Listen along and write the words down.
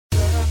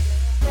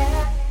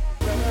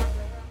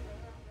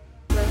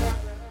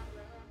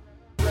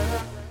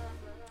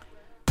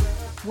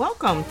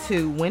Welcome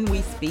to When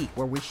We Speak,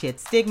 where we shed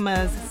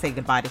stigmas, say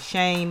goodbye to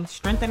shame,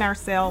 strengthen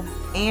ourselves,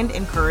 and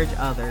encourage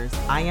others.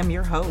 I am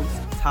your host,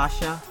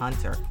 Tasha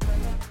Hunter.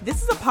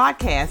 This is a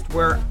podcast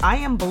where I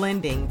am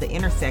blending the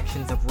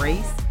intersections of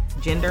race,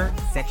 gender,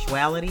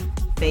 sexuality,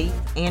 faith,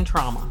 and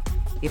trauma.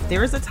 If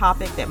there is a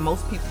topic that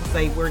most people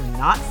say we're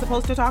not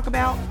supposed to talk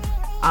about,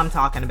 I'm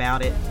talking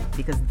about it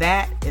because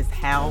that is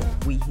how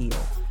we heal.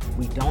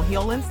 We don't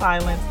heal in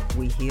silence,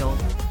 we heal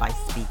by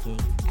speaking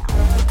out.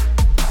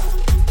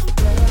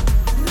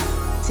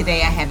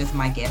 Today I have as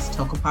my guest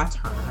Tokopah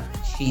Turner.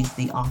 She's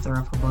the author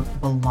of her book,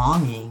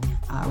 Belonging,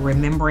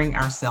 Remembering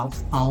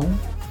Ourselves Home.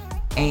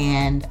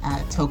 And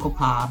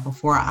Tokopah,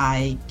 before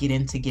I get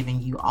into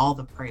giving you all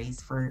the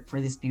praise for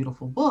this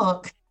beautiful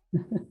book,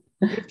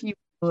 if you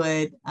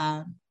would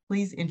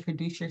please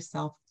introduce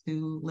yourself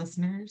to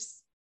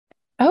listeners.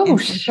 Oh,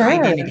 and sure.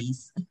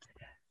 Identities.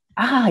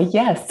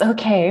 Yes.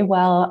 Okay.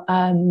 Well,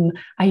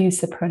 I use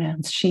the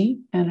pronouns she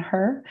and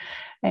her,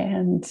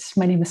 and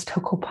my name is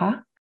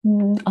Tokopah.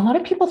 A lot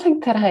of people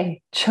think that I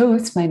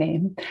chose my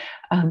name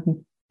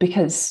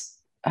because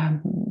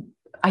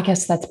I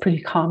guess that's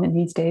pretty common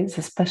these days,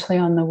 especially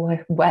on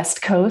the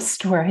West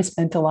Coast where I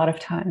spent a lot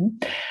of time.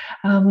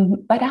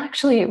 But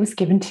actually, it was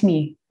given to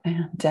me,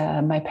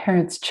 and my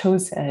parents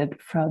chose it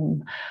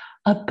from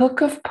a book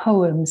of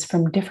poems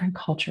from different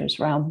cultures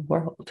around the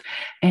world.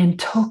 And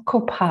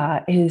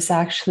Tokopah is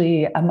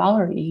actually a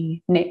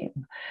Maori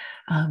name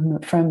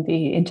from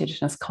the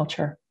indigenous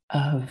culture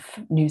of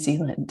New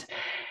Zealand.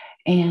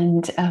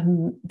 And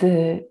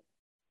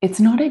it's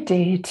not a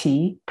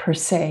deity per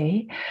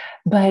se,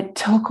 but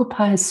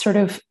Tokopah is sort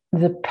of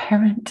the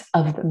parent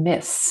of the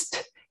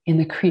mist in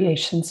the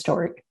creation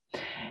story.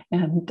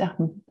 And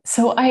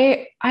so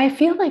I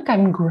feel like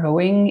I'm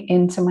growing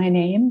into my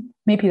name.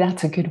 Maybe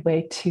that's a good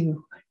way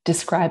to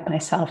describe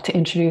myself, to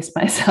introduce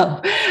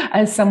myself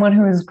as someone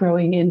who is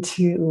growing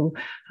into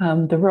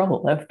the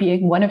role of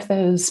being one of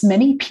those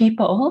many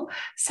people,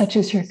 such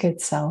as your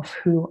good self,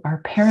 who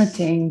are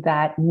parenting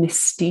that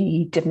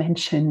misty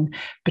dimension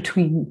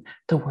between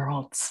the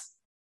worlds.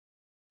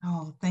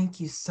 Oh,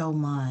 thank you so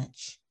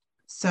much.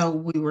 So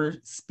we were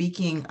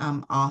speaking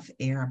off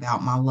air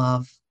about my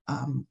love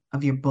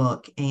of your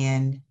book,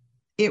 and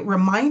it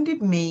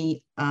reminded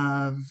me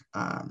of,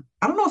 I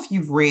don't know if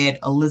you've read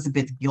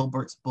Elizabeth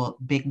Gilbert's book,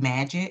 Big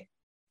Magic.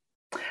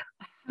 I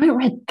haven't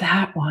read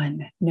that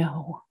one,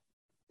 no.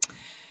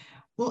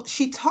 Well,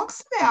 she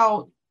talks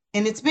about,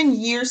 and it's been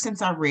years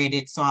since I read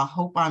it, so I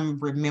hope I'm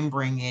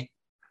remembering it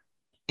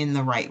in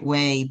the right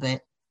way,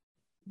 but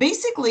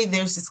basically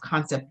there's this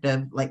concept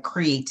of like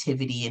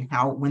creativity and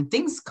how when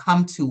things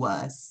come to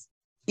us,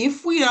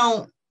 if we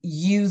don't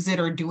use it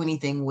or do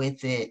anything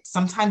with it,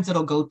 sometimes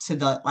it'll go to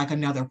the like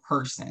another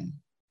person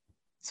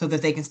so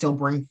that they can still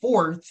bring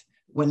forth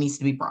what needs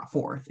to be brought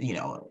forth,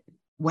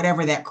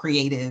 whatever that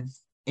creative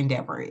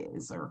endeavor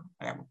is or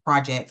whatever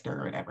project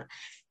or whatever.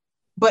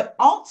 But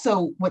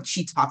also what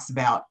she talks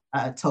about,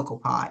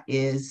 Tokopah,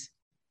 is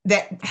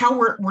that how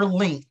we're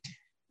linked.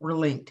 We're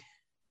linked.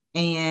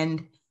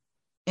 And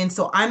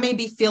so I may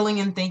be feeling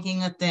and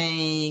thinking a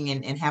thing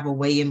and have a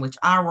way in which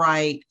I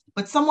write,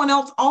 but someone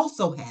else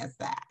also has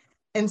that.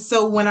 And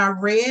so when I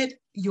read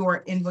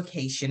your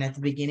invocation at the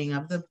beginning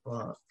of the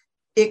book,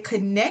 it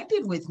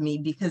connected with me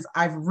because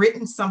I've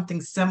written something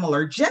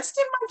similar just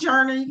in my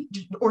journey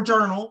or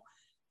journal,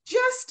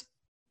 just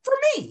for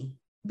me,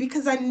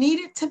 because I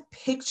needed to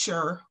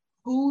picture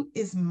who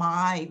is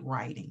my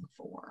writing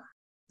for.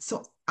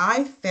 So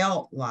I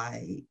felt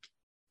like,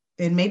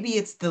 and maybe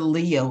it's the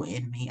Leo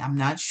in me, I'm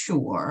not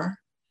sure.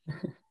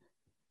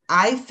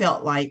 I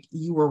felt like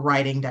you were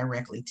writing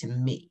directly to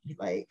me.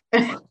 Like,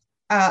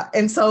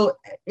 and so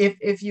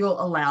if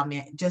you'll allow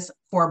me, just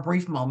for a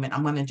brief moment,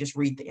 I'm going to just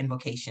read the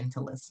invocation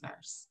to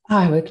listeners.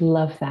 I would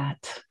love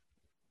that.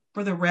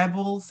 For the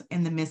rebels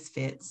and the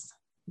misfits,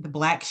 the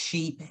black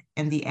sheep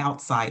and the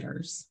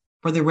outsiders,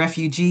 for the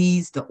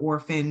refugees, the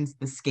orphans,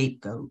 the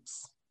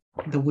scapegoats,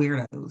 the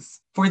weirdos,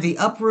 for the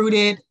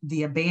uprooted,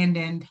 the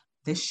abandoned,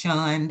 the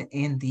shunned,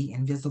 and the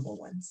invisible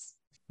ones.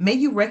 May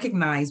you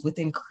recognize with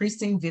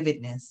increasing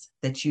vividness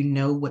that you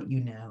know what you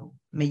know.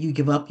 May you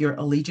give up your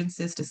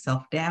allegiances to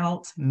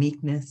self-doubt,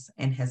 meekness,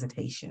 and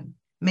hesitation.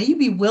 May you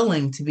be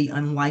willing to be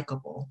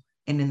unlikable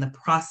and in the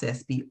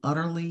process be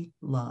utterly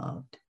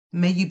loved.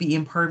 May you be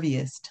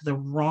impervious to the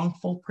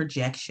wrongful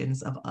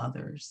projections of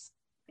others.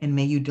 And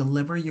may you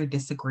deliver your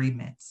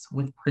disagreements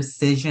with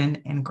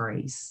precision and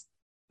grace.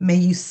 May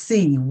you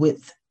see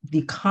with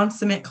the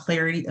consummate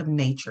clarity of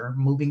nature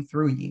moving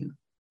through you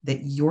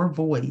that your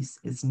voice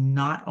is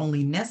not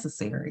only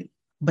necessary,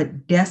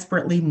 but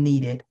desperately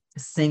needed to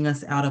sing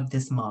us out of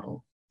this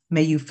muddle.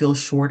 May you feel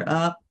shored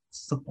up,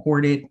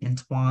 supported,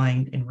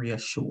 entwined, and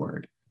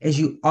reassured as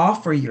you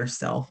offer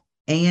yourself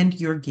and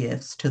your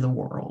gifts to the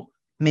world.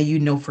 May you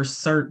know for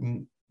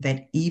certain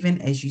that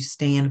even as you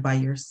stand by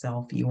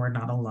yourself, you are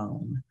not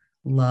alone.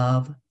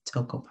 Love,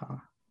 Tokopah.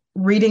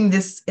 Reading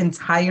this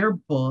entire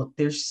book,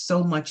 there's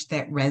so much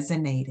that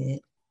resonated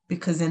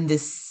because in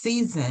this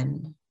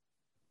season,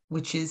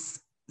 which is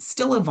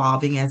still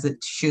evolving as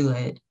it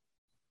should.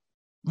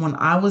 When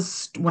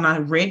I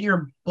read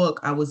your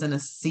book, I was in a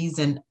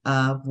season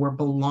of where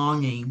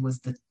belonging was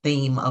the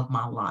theme of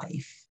my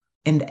life.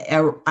 And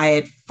I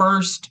at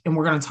first, and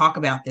we're going to talk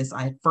about this,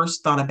 I at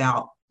first thought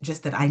about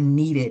just that I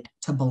needed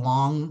to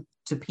belong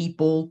to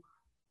people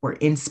or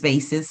in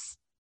spaces.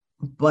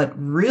 But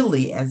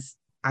really, as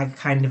I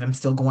kind of am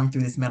still going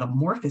through this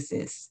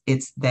metamorphosis,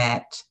 it's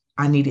that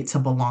I needed to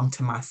belong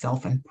to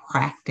myself and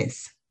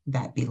practice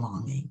that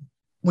belonging.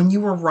 When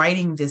you were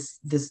writing this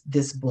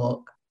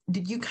book,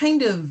 did you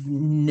kind of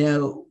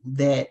know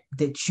that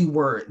you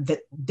were that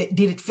did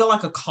it feel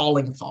like a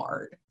calling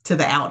card to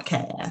the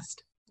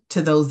outcast,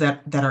 to those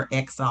that are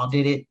exiled?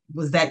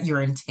 Was that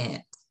your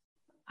intent?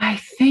 I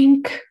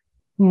think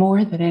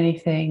more than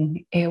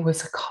anything, it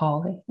was a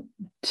calling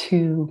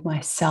to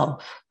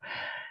myself.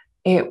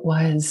 It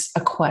was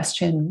a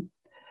question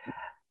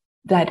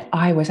that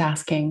I was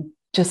asking,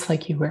 just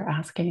like you were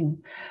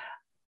asking,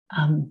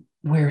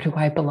 where do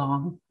I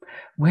belong?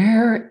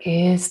 Where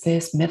is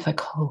this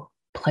mythical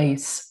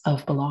place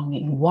of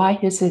belonging? Why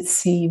does it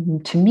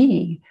seem to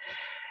me,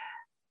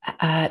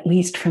 at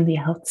least from the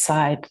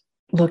outside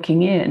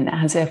looking in,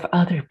 as if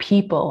other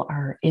people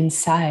are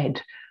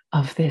inside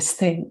of this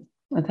thing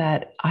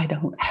that I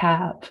don't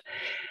have?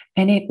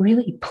 And it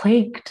really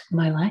plagued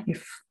my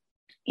life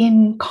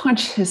in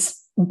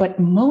conscious, but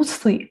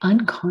mostly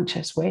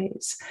unconscious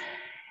ways.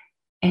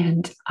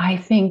 And I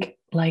think,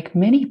 like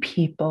many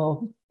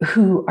people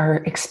who are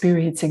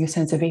experiencing a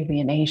sense of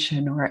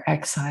alienation or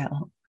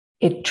exile,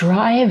 it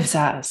drives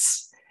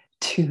us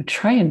to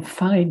try and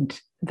find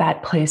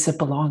that place of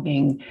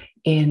belonging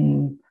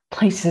in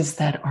places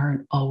that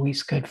aren't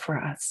always good for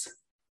us.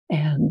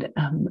 And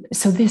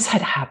so this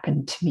had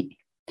happened to me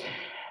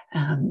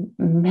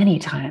many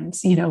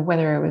times,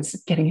 whether it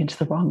was getting into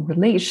the wrong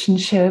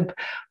relationship,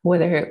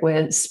 whether it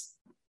was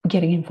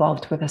getting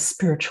involved with a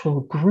spiritual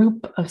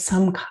group of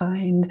some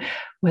kind,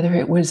 whether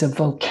it was a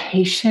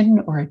vocation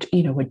or,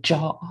 a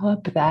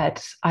job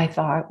that I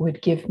thought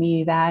would give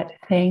me that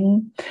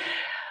thing,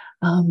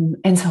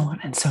 and so on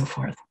and so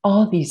forth.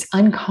 All these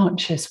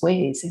unconscious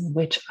ways in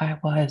which I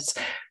was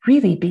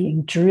really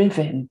being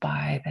driven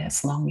by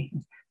this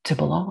longing to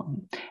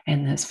belong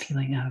and this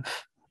feeling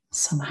of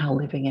somehow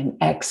living in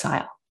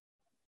exile.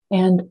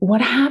 And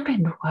what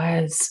happened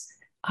was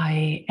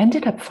I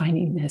ended up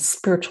finding this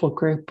spiritual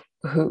group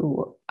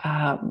who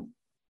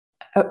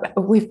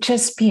with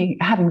just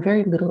having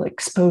very little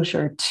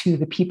exposure to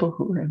the people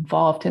who were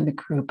involved in the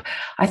group,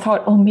 I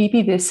thought, oh,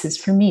 maybe this is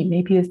for me.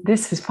 Maybe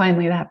this is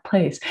finally that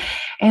place.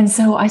 And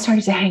so I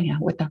started to hang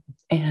out with them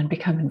and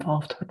become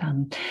involved with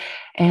them.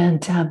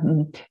 And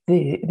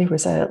there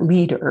was a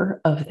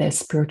leader of this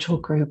spiritual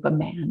group, a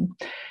man.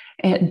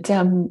 And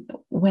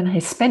when I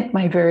spent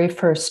my very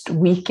first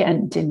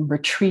weekend in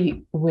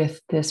retreat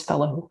with this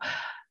fellow,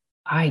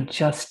 I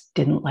just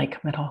didn't like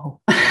him at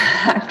all,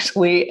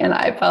 actually. And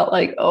I felt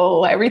like,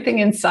 oh, everything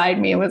inside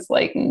me was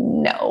like,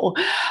 no.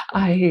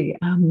 I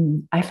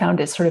found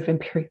it sort of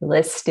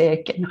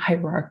imperialistic and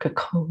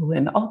hierarchical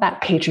and all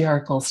that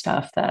patriarchal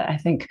stuff that I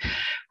think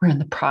we're in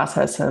the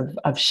process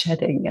of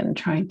shedding and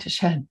trying to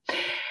shed.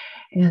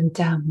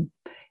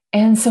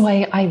 And so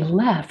I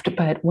left,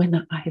 but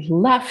when I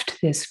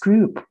left this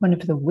group, one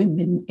of the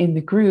women in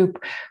the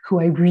group who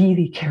I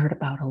really cared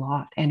about a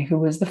lot and who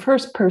was the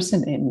first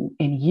person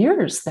in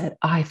years that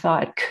I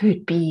thought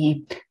could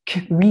be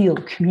real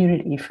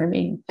community for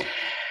me,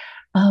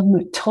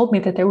 told me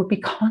that there would be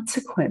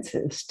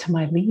consequences to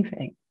my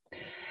leaving.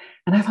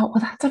 And I thought, well,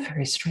 that's a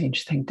very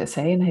strange thing to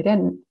say. And I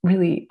didn't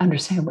really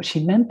understand what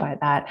she meant by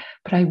that.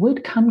 But I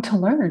would come to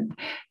learn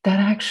that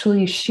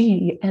actually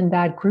she and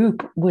that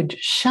group would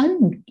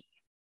shun me.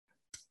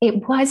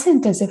 It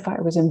wasn't as if I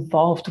was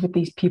involved with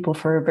these people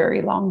for a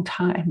very long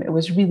time. It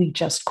was really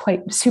just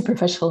quite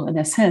superficial in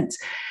a sense.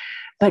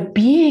 But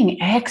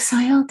being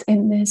exiled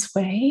in this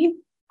way,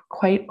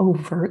 quite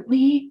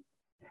overtly,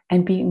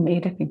 and being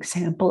made an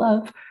example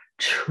of,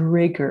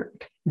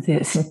 triggered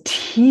this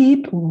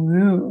deep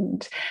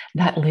wound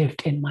that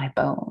lived in my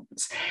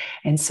bones.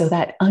 And so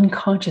that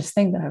unconscious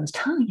thing that I was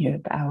telling you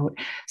about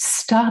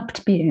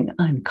stopped being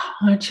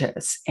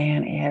unconscious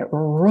and it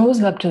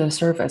rose up to the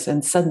surface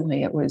and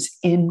suddenly it was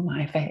in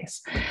my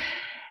face.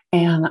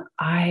 And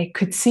I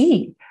could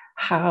see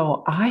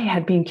how I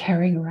had been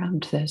carrying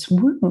around this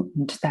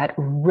wound that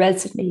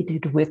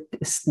resonated with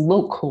this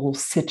local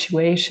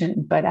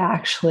situation, but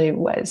actually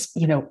was,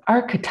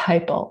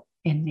 archetypal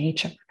in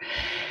nature.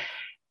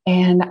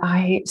 And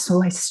I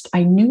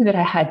knew that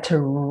I had to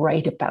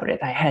write about it.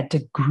 I had to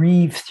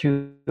grieve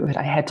through it.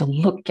 I had to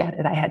look at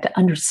it. I had to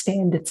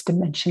understand its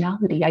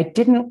dimensionality. I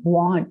didn't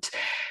want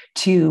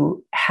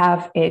to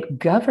have it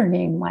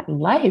governing my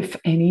life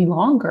any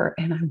longer.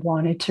 And I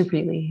wanted to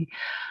really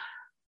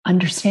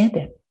understand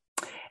it.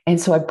 And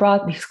so I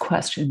brought these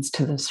questions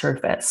to the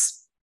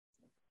surface.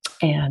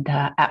 And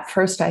at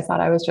first, I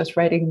thought I was just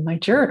writing in my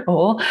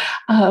journal,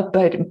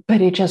 but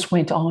it just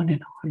went on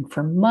and on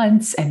for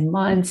months and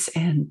months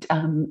and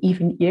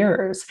even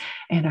years.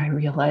 And I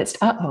realized,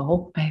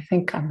 I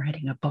think I'm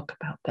writing a book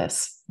about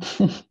this.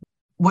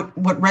 What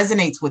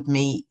resonates with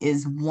me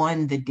is,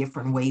 one, the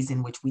different ways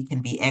in which we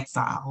can be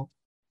exiled,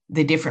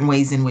 the different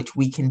ways in which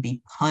we can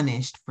be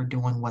punished for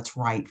doing what's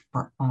right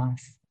for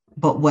us.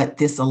 But what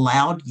this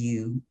allowed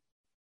you,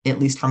 at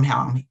least from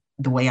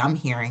the way I'm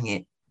hearing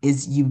it,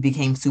 is you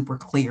became super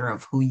clear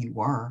of who you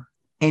were,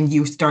 and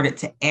you started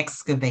to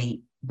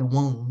excavate the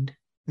wound,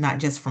 not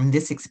just from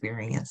this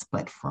experience,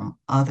 but from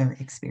other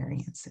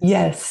experiences.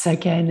 Yes,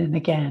 again and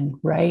again,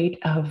 right?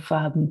 Of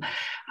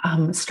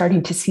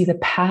starting to see the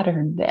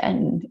pattern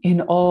then in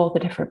all the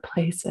different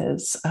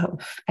places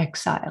of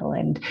exile.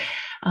 And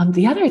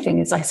the other thing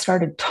is, I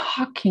started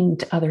talking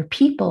to other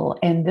people,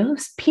 and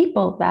those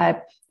people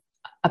that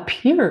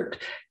appeared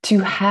to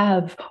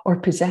have or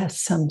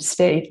possess some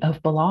state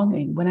of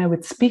belonging, when I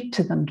would speak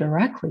to them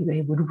directly,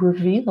 they would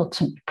reveal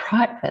to me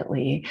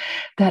privately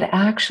that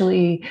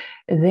actually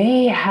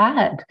they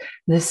had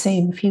the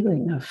same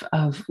feeling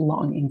of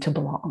longing to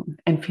belong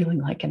and feeling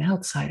like an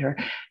outsider.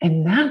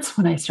 And that's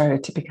when I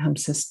started to become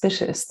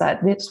suspicious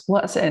that this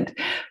wasn't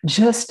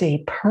just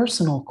a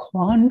personal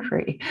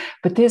quandary,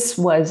 but this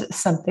was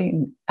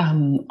something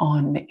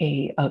on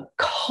a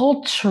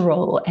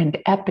cultural and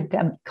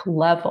epidemic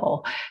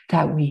level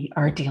that we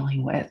are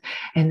dealing with.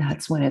 And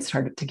that's when it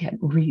started to get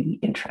really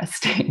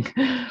interesting.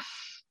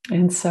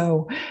 And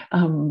so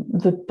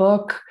the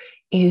book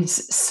is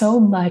so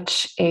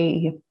much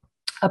a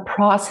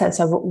process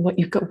of what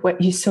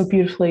you so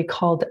beautifully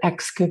called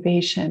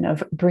excavation,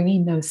 of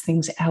bringing those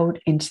things out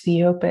into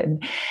the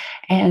open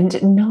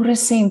and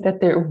noticing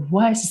that there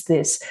was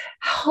this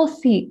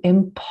healthy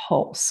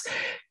impulse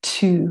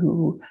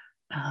to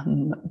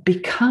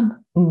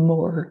become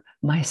more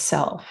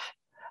myself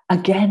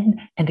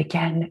again and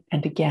again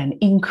and again,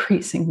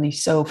 increasingly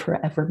so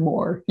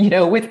forevermore,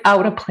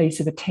 without a place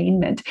of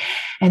attainment.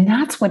 And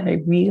that's when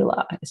I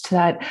realized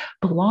that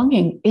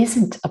belonging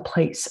isn't a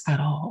place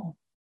at all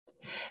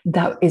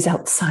that is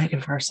outside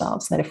of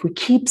ourselves, that if we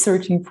keep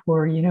searching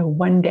for,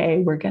 one day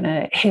we're going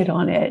to hit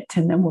on it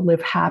and then we'll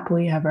live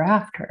happily ever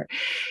after.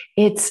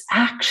 It's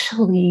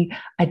actually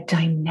a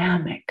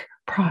dynamic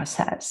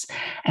process.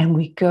 And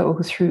we go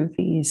through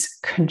these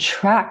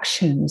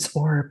contractions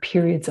or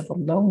periods of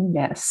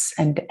aloneness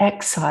and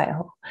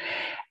exile,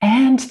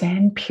 and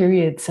then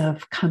periods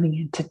of coming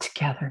into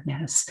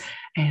togetherness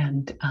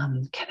and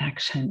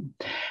connection.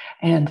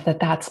 And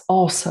that's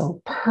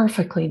also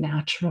perfectly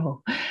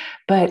natural.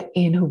 But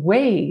in a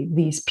way,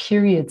 these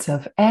periods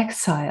of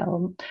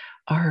exile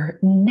are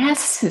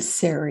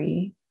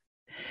necessary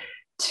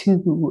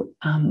to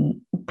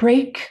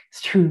break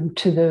through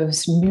to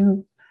those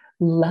new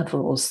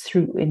levels,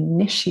 through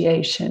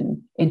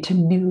initiation into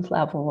new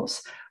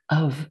levels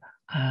of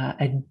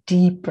a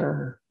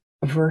deeper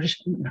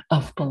version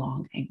of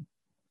belonging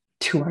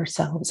to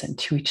ourselves and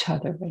to each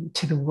other and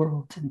to the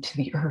world and to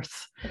the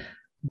earth.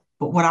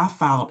 But what I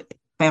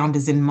found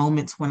is, in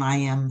moments when I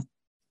am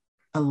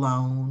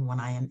alone, when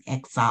I am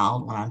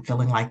exiled, when I'm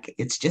feeling like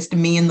it's just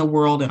me in the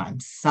world and I'm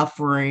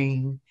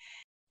suffering,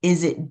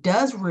 is it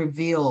does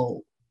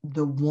reveal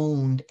the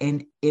wound,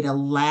 and it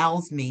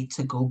allows me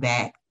to go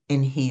back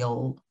and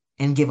heal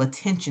and give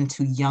attention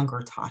to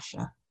younger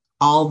Tasha.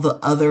 All the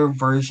other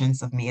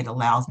versions of me, it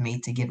allows me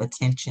to give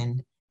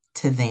attention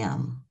to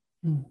them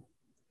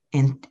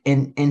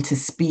and to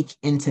speak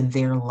into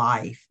their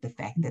life, the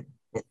fact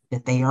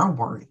that they are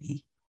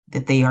worthy,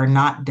 that they are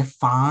not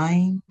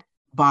defined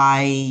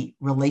by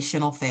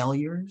relational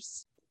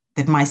failures,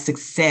 that my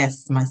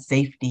success, my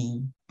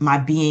safety, my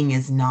being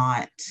is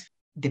not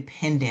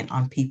dependent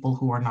on people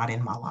who are not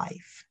in my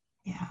life.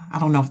 Yeah, I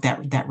don't know if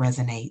that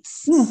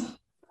resonates.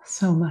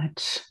 So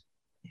much.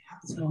 Yeah.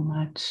 So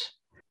much.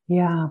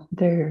 Yeah,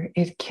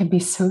 it can be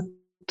so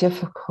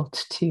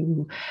difficult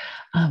to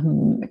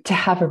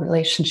have a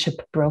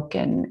relationship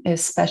broken,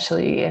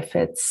 especially if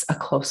it's a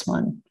close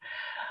one.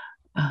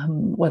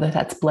 Whether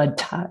that's blood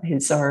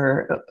ties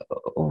or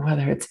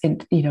whether it's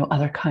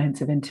other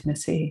kinds of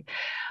intimacy,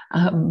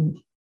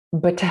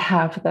 but to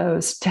have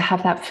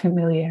that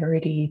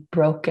familiarity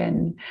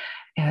broken,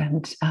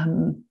 and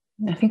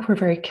I think we're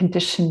very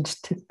conditioned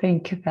to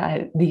think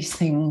that these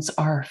things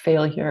are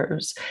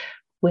failures,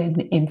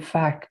 when in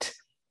fact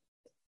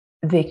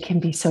they can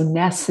be so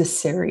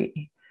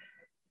necessary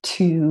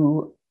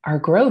to our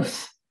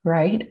growth.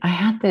 Right? I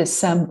had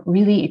this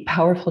really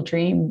powerful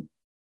dream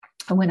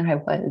when I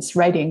was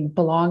writing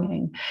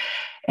Belonging.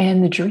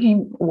 And the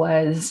dream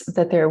was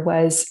that there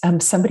was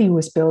somebody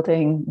was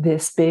building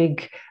this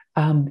big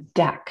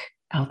deck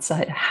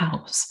outside a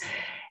house,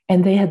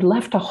 and they had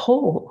left a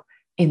hole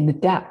in the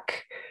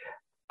deck,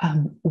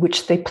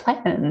 which they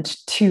planned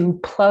to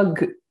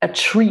plug a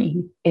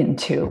tree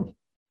into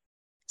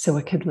so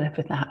it could live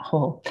in that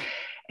hole.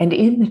 And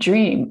in the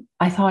dream,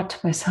 I thought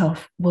to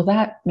myself, well,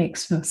 that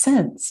makes no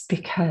sense,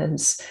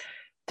 because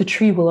the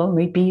tree will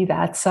only be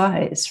that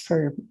size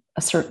for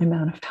a certain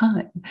amount of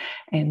time.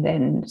 And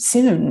then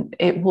soon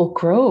it will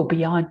grow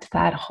beyond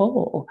that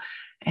hole.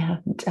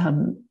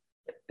 And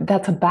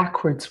that's a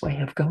backwards way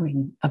of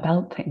going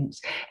about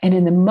things. And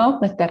in the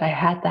moment that I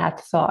had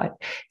that thought,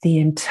 the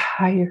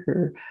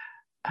entire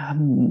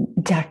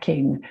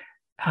decking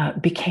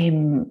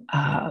became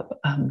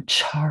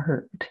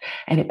charred,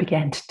 and it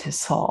began to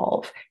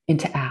dissolve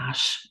into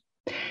ash.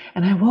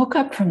 And I woke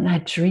up from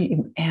that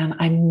dream and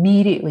I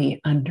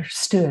immediately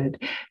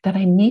understood that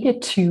I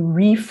needed to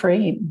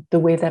reframe the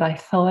way that I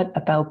thought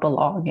about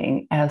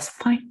belonging as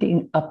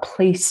finding a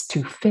place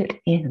to fit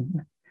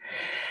in.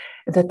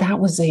 That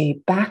was a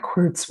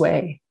backwards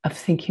way of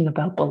thinking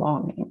about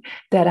belonging,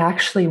 that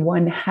actually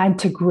one had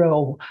to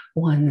grow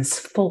one's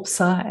full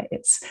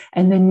size,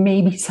 and then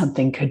maybe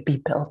something could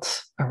be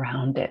built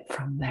around it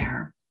from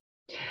there.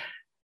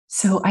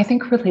 So I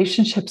think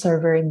relationships are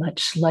very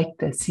much like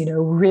this,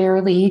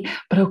 rarely,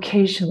 but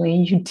occasionally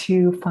you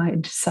do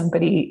find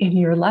somebody in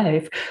your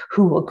life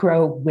who will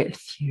grow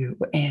with you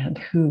and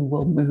who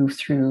will move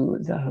through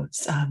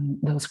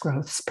those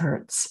growth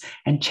spurts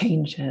and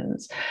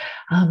changes.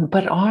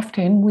 But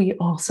often we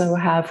also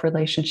have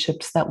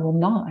relationships that will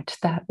not,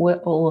 that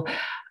will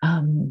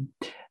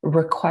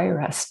require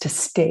us to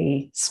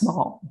stay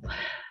small.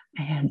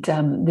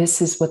 And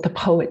this is what the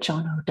poet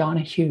John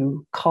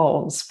O'Donohue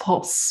calls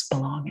false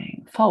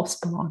belonging,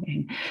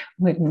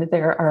 when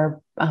there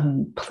are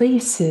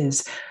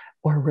places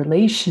or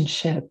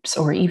relationships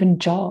or even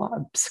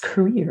jobs,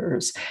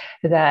 careers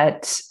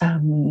that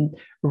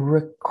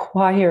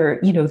require,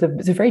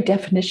 the very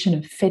definition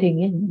of fitting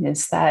in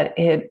is that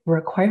it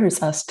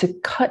requires us to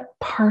cut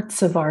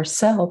parts of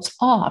ourselves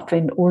off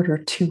in order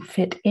to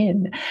fit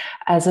in,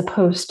 as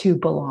opposed to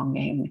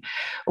belonging,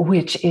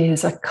 which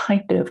is a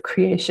kind of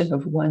creation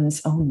of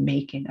one's own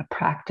making, a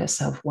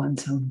practice of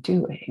one's own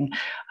doing,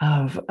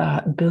 of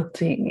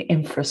building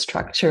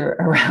infrastructure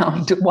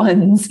around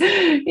one's,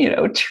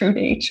 true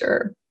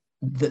nature.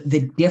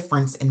 The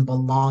difference in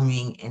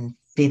belonging and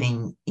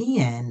fitting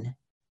in,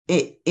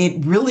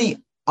 it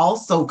really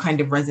also kind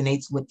of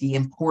resonates with the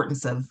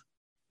importance of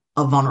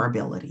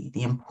vulnerability,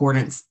 the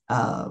importance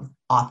of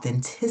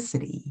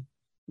authenticity,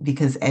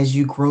 because as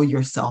you grow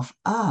yourself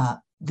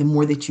up, the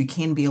more that you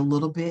can be a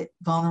little bit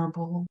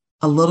vulnerable,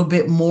 a little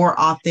bit more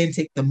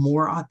authentic, the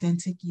more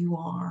authentic you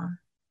are,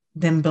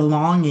 then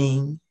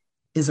belonging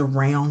is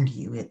around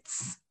you.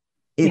 It's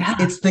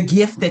the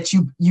gift that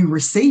you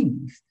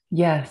receive.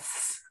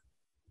 Yes.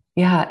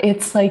 Yeah,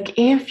 it's like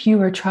if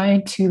you are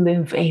trying to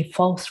live a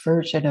false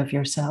version of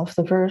yourself,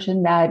 the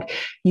version that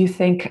you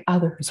think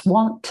others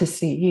want to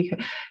see.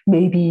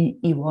 Maybe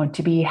you want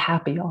to be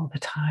happy all the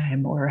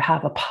time, or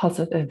have a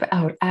positive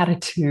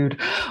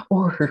attitude,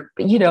 or,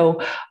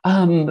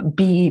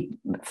 be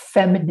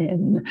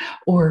feminine,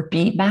 or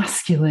be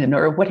masculine,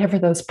 or whatever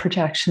those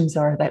projections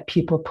are that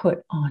people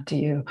put onto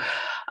you,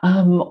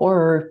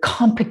 or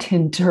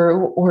competent,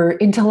 or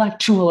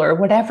intellectual, or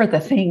whatever the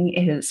thing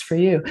is for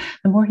you.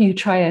 The more you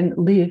try and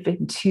live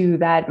into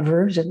that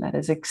version that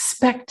is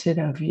expected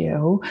of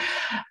you,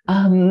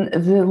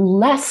 the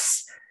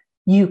less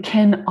you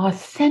can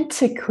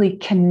authentically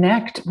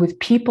connect with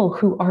people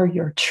who are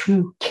your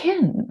true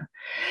kin,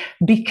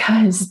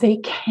 because they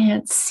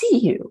can't see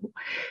you.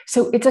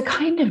 So it's a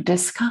kind of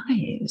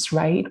disguise,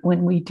 right?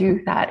 When we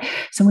do that.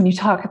 So when you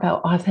talk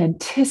about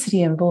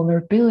authenticity and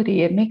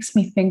vulnerability, it makes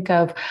me think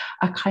of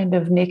a kind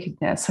of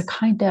nakedness, a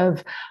kind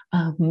of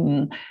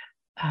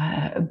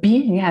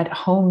being at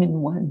home in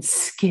one's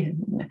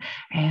skin,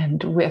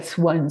 and with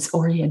one's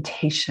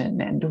orientation,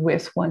 and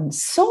with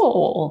one's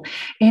soul,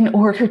 in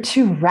order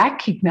to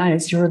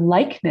recognize your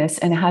likeness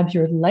and have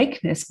your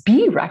likeness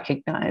be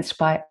recognized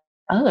by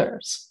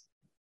others.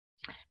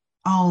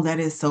 Oh,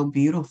 that is so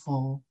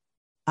beautiful.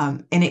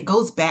 And it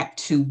goes back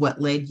to what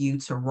led you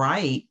to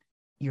write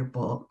your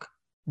book,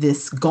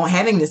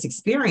 having this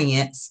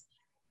experience,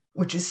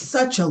 which is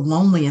such a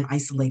lonely and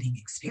isolating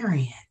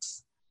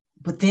experience,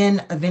 but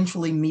then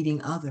eventually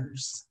meeting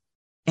others.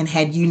 And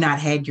had you not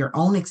had your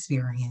own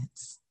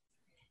experience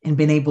and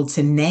been able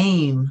to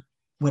name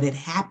what had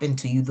happened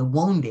to you, the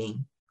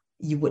wounding,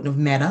 you wouldn't have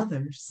met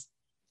others.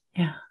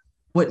 Yeah.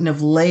 Wouldn't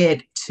have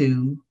led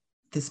to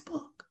this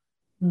book.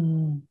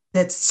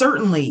 That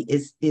certainly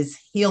is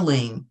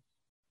healing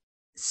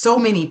so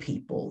many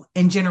people,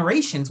 and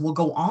generations will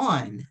go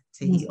on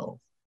to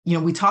heal.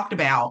 We talked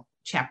about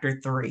chapter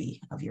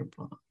 3 of your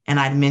book, and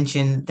I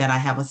mentioned that I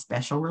have a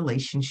special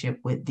relationship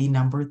with the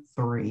number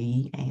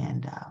 3,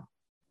 and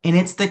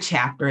it's the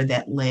chapter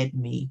that led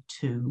me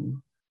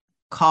to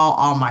call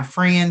all my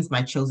friends,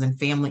 my chosen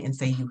family, and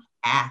say, you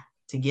have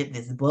to get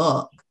this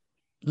book.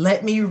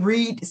 Let me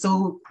read.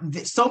 So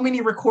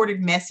many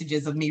recorded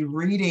messages of me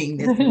reading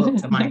this book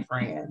to my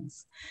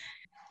friends.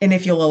 And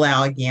if you'll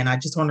allow, again, I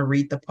just want to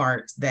read the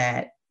parts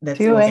that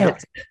do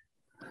it.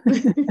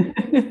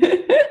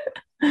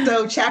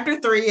 So chapter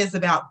 3 is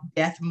about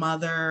Death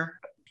Mother.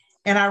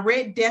 And I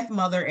read Death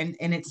Mother, and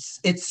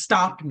it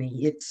stopped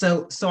me.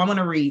 So I'm going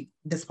to read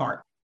this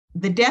part.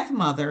 The Death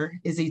Mother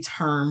is a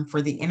term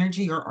for the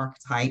energy or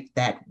archetype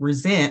that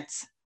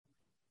resents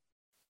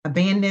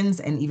abandons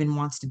and even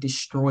wants to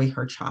destroy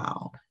her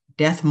child.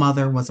 Death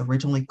Mother was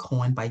originally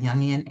coined by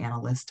Jungian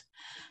analyst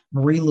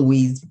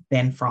Marie-Louise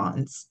Van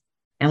Franz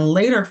and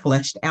later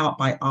fleshed out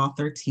by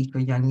author, teacher,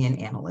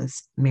 Jungian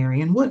analyst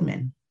Marion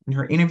Woodman in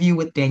her interview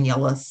with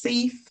Daniela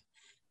Seif,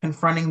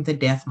 confronting the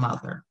death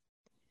mother.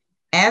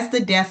 As the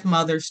death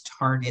mother's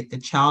target, the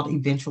child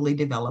eventually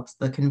develops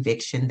the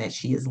conviction that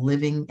she is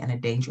living in a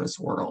dangerous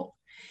world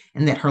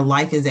and that her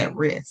life is at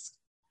risk.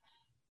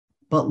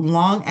 But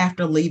long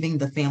after leaving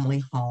the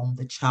family home,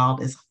 the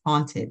child is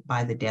haunted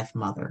by the death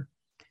mother,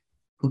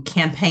 who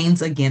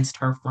campaigns against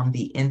her from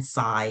the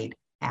inside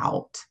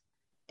out.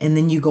 And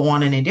then you go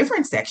on in a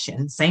different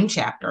section, same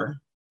chapter,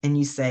 and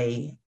you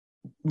say,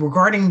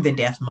 regarding the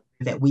death mother,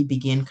 that we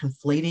begin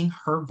conflating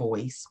her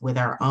voice with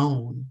our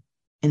own.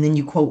 And then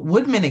you quote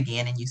Woodman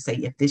again, and you say,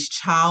 if this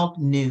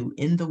child knew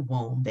in the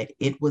womb that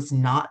it was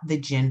not the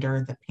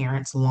gender the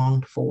parents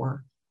longed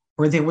for,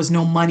 or there was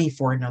no money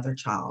for another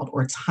child,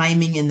 or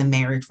timing in the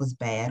marriage was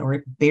bad, or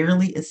it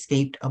barely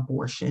escaped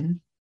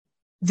abortion,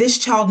 this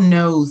child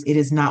knows it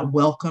is not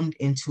welcomed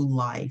into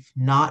life,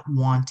 not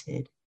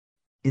wanted.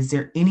 Is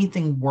there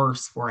anything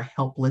worse for a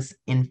helpless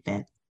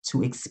infant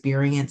to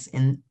experience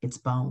in its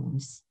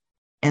bones?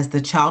 As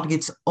the child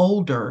gets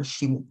older,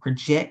 she will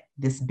project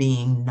this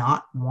being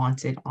not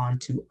wanted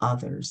onto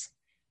others,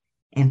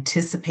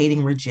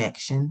 anticipating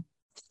rejection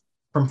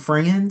from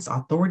friends,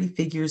 authority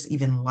figures,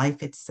 even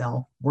life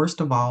itself.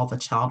 Worst of all, the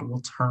child will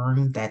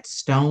turn that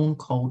stone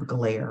cold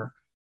glare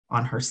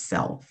on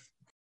herself.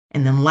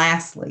 And then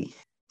lastly,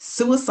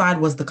 suicide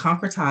was the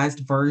concretized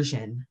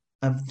version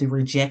of the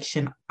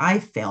rejection I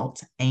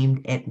felt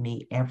aimed at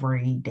me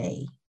every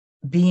day.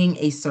 Being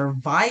a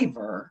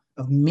survivor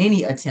of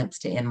many attempts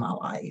to end my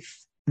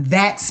life,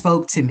 that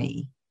spoke to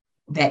me,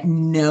 that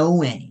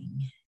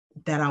knowing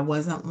that I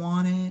wasn't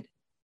wanted,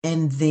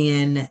 and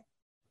then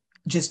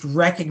just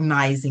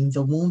recognizing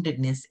the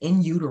woundedness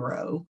in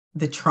utero,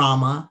 the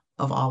trauma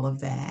of all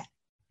of that,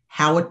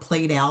 how it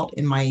played out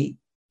in my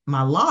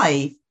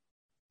life.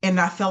 And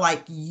I feel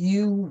like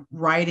you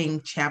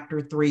writing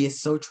chapter 3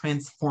 is so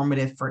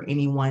transformative for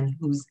anyone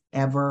who's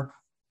ever,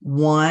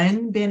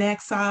 one, been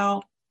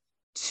exiled,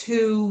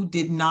 two,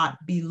 did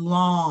not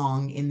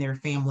belong in their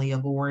family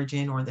of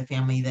origin or the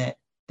family that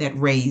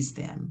raised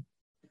them.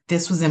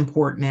 This was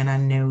important, and I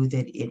know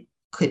that it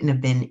couldn't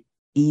have been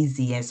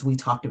easy, as we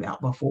talked about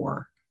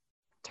before,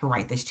 to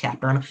write this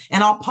chapter.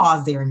 And I'll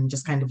pause there and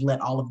just kind of let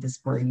all of this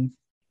breathe.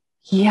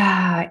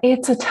 Yeah,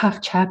 it's a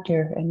tough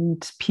chapter.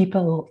 And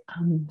people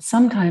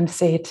sometimes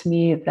say to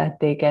me that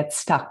they get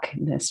stuck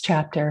in this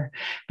chapter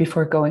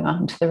before going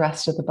on to the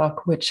rest of the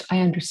book, which I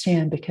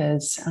understand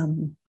because,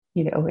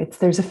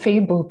 there's a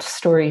fabled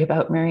story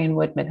about Marion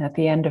Woodman at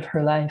the end of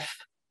her life,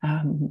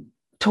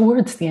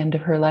 towards the end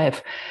of her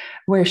life,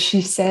 where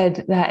she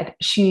said that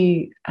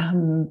she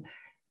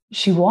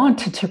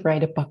wanted to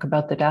write a book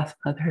about the death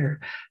mother,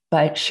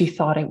 but she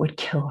thought it would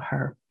kill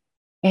her.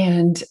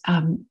 And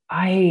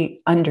I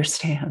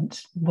understand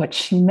what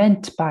she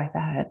meant by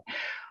that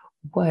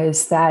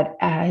was that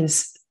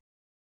as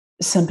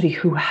somebody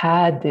who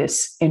had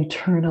this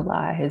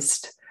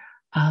internalized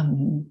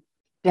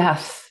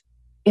death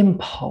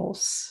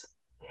impulse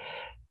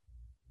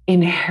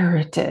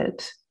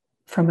inherited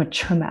from a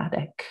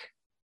traumatic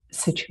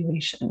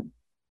situation,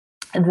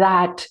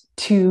 that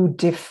to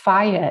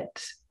defy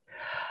it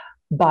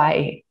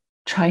by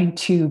trying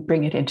to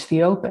bring it into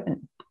the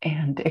open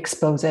and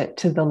expose it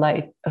to the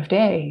light of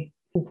day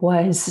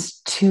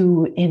was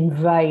to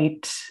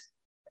invite,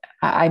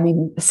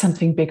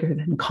 something bigger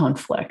than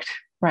conflict,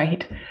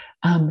 right?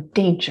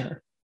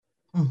 Danger,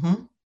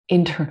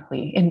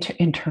 internally,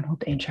 internal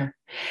danger.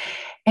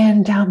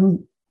 And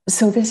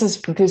so this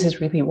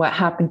is really what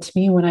happened to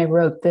me when I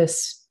wrote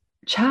this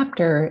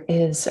chapter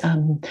is,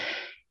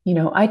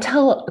 I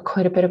tell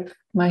quite a bit of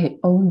my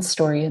own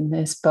story in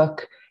this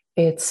book.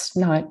 It's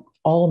not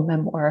all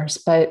memoirs,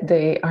 but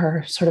they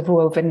are sort of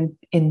woven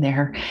in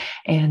there.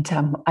 And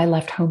I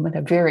left home at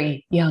a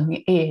very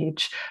young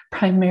age,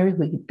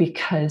 primarily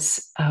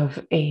because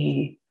of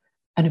an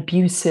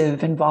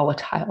abusive and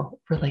volatile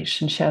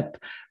relationship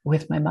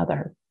with my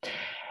mother.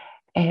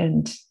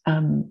 And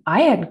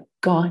I had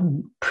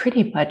gone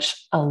pretty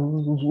much a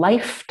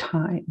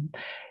lifetime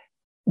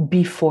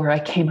before I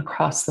came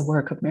across the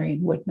work of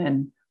Marion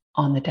Woodman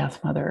on the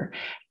death mother.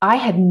 I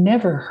had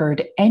never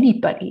heard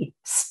anybody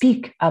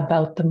speak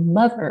about the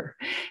mother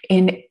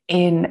in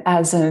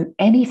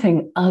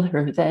anything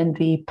other than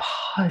the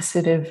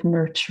positive,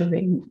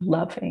 nurturing,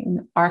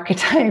 loving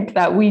archetype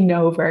that we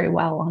know very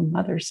well on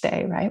Mother's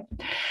Day, right?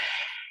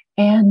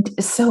 And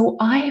so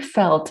I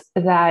felt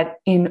that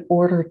in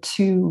order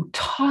to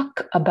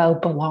talk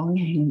about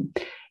belonging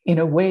in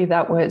a way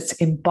that was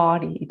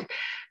embodied,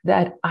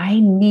 that I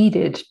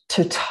needed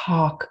to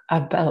talk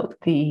about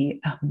the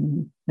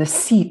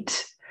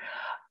seat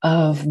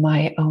of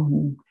my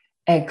own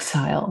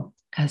exile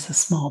as a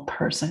small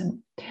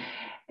person.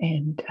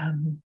 And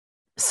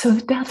so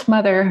the death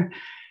mother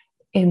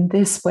in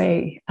this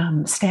way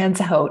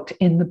stands out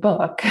in the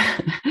book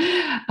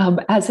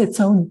as its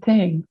own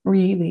thing,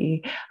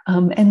 really.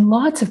 And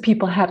lots of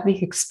people have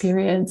the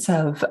experience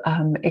of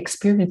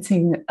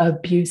experiencing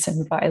abuse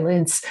and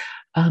violence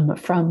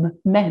from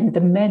men,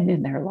 the men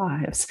in their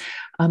lives.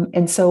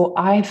 And so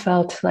I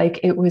felt like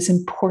it was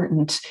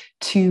important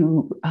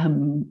to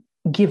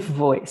give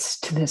voice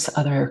to this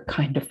other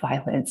kind of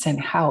violence and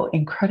how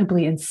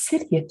incredibly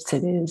insidious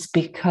it is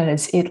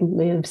because it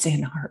lives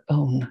in our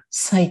own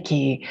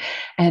psyche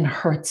and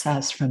hurts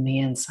us from the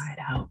inside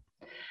out.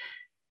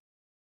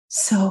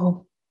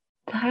 So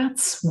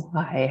that's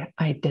why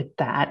I did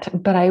that.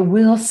 But I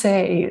will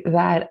say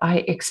that I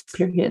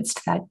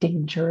experienced that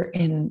danger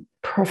in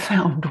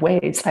profound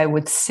ways. I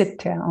would sit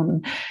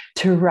down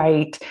to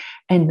write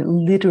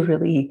and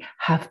literally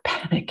have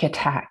panic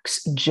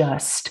attacks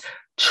just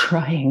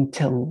trying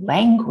to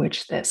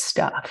language this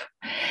stuff.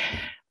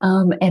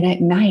 And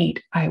at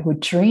night, I would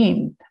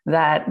dream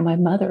that my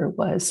mother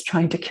was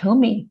trying to kill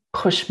me,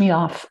 push me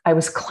off. I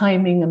was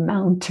climbing a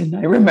mountain.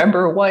 I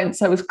remember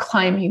once I was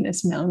climbing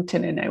this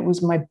mountain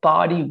and my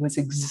body was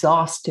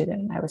exhausted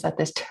and I was at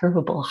this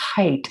terrible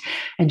height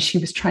and she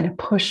was trying to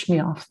push me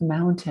off the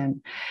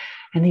mountain.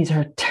 And these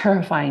are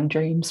terrifying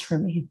dreams for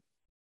me.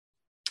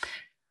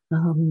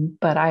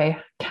 But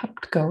I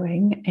kept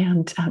going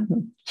and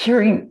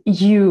hearing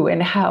you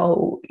and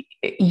how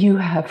you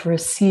have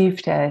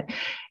received it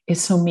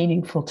is so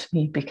meaningful to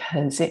me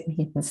because it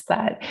means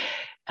that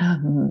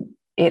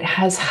it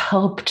has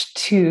helped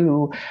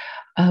to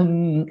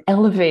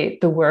elevate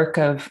the work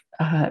of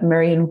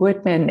Marion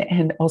Woodman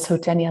and also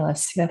Daniela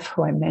Sieff,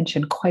 who I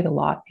mentioned quite a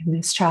lot in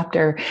this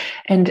chapter.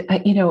 And,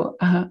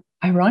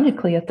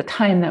 ironically, at the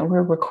time that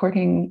we're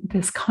recording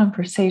this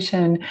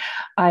conversation,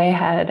 I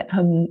had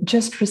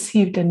just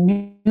received a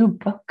new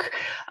book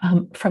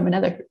from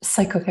another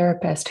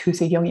psychotherapist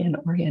who's a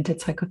Jungian-oriented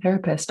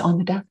psychotherapist on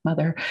the death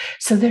mother.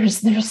 So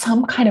there's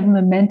some kind of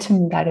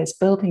momentum that is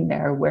building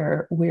there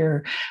where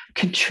we're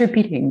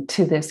contributing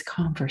to this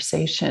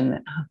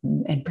conversation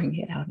and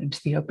bringing it out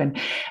into the open.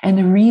 And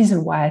the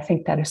reason why I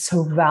think that is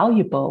so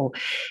valuable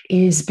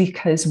is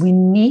because we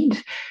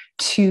need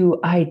to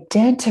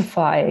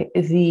identify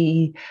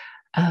the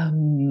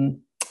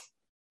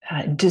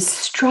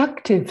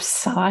destructive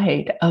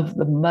side of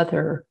the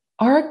mother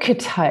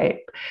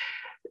archetype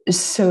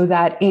so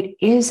that it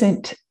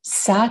isn't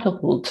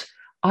saddled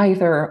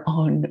either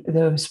on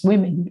those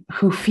women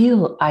who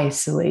feel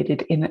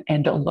isolated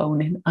and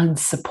alone and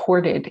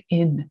unsupported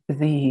in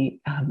the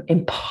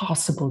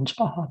impossible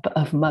job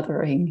of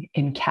mothering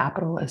in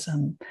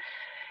capitalism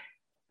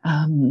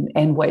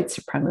and white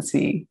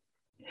supremacy.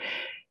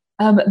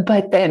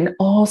 But then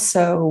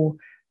also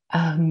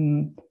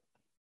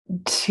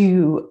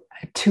to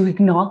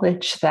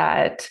acknowledge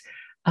that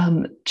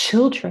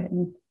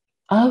children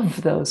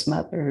of those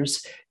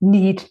mothers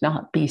need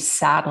not be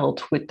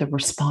saddled with the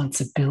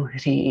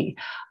responsibility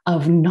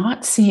of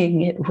not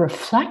seeing it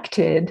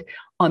reflected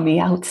on the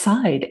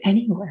outside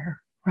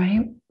anywhere,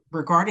 right?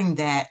 Regarding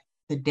that,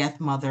 the death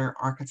mother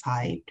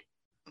archetype,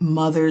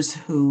 mothers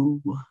who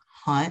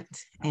hunt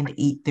and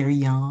eat their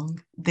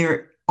young,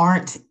 there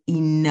aren't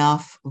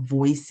enough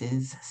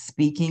voices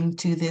speaking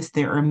to this.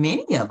 There are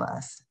many of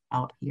us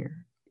out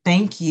here.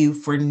 Thank you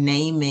for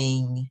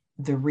naming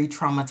the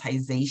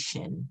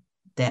re-traumatization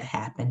that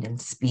happened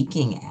and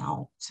speaking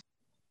out.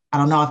 I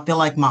don't know, I feel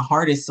like my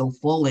heart is so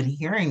full in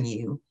hearing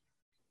you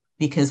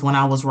because when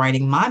I was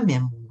writing my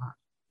memoir,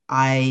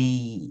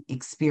 I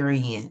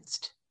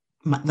experienced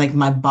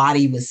my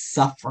body was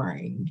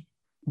suffering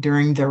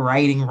during the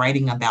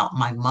writing about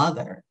my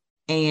mother.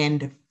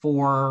 And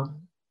for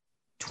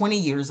 20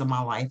 years of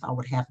my life, I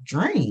would have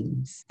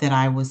dreams that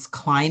I was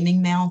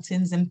climbing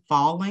mountains and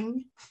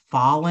falling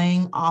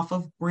off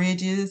of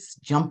bridges,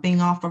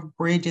 jumping off of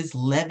bridges,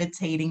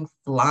 levitating,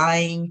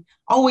 flying,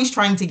 always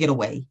trying to get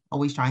away.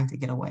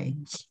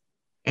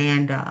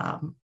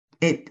 And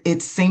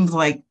it seems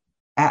like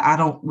I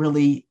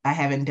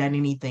haven't done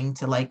anything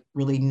to like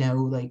really know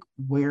like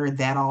where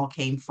that all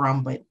came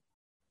from. But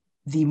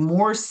the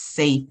more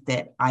safe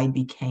that I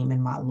became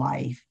in my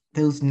life,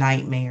 those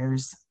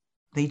nightmares,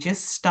 they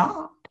just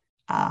stopped.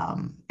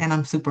 And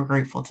I'm super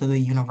grateful to the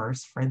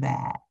universe for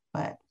that.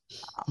 But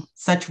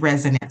such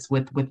resonance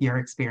with your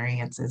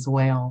experience as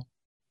well.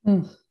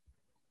 Mm.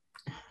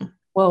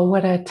 Well,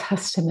 what a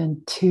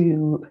testament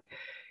to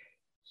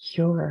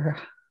your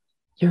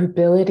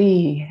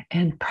ability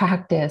and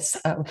practice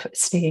of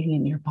staying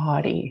in your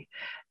body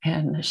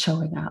and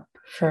showing up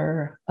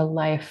for a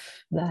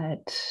life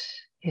that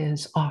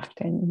is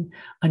often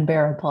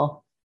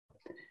unbearable.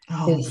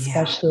 Oh,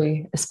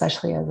 especially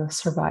as a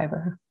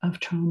survivor of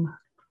trauma.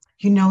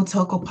 You know,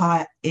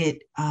 Tokopah,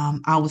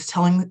 I was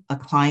telling a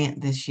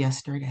client this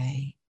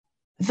yesterday.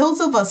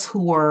 Those of us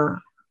who are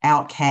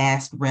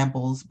outcast,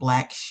 rebels,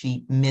 black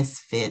sheep,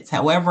 misfits,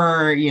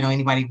 however,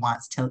 anybody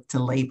wants to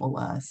label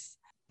us,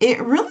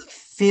 it really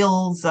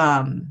feels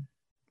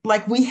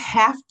like we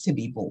have to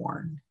be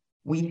born.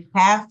 We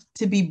have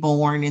to be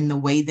born in the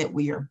way that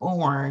we are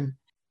born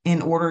in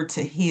order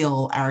to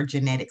heal our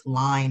genetic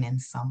line in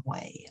some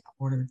way, in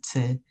order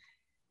to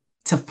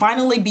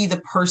finally be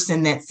the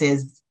person that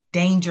says,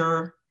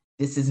 danger.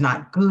 This is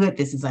not good.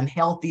 This is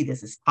unhealthy.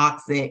 This is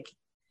toxic.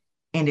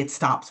 And it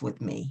stops with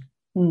me.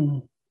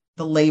 Mm.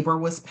 The labor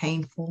was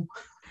painful.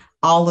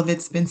 All of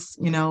it's been,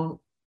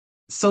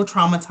 so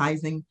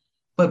traumatizing,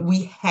 but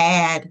we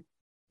had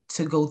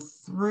to go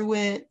through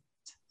it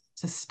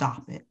to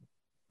stop it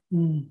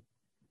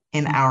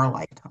in our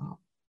lifetime.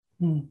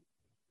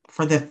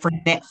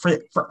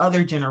 For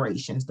other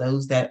generations,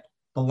 those that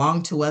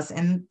belong to us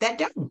and that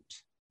don't.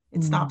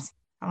 It stops.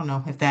 I don't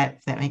know if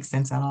that makes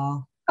sense at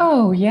all.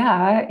 Oh,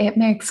 yeah, it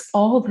makes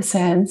all the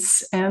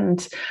sense.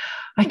 And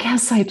I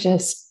guess I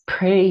just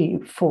pray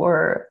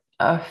for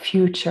a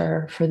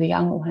future for the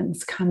young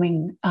ones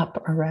coming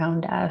up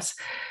around us,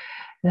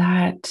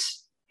 that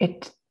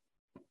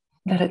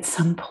at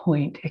some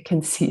point it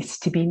can cease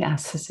to be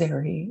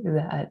necessary,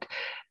 that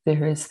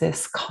there is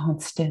this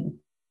constant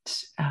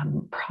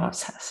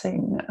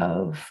processing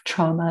of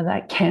trauma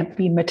that can't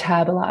be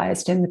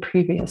metabolized in the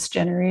previous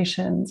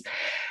generations.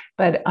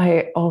 But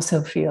I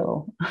also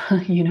feel,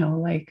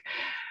 like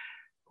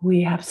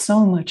we have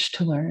so much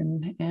to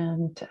learn,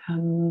 and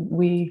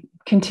we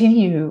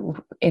continue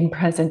in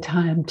present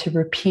time to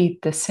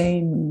repeat the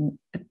same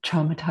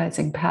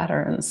traumatizing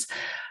patterns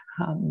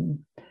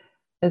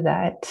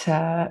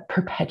that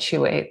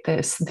perpetuate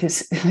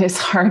this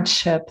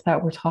hardship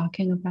that we're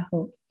talking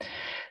about.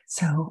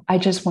 So I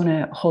just want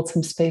to hold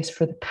some space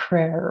for the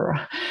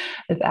prayer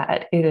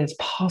that it is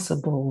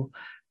possible,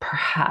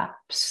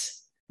 perhaps,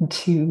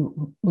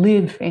 to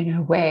live in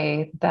a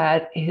way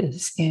that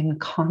is in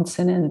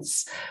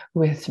consonance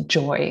with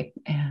joy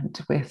and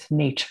with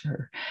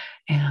nature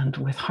and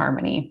with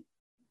harmony.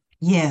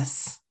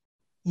 Yes,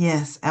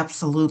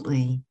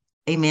 absolutely.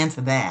 Amen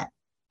to that.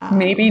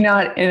 Maybe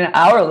not in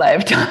our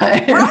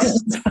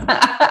lifetimes,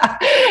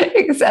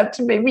 except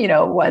maybe,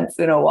 once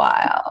in a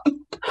while.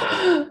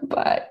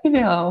 But,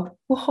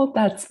 we'll hold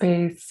that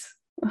space.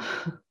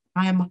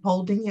 I am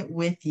holding it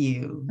with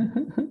you.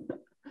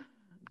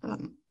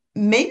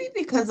 Maybe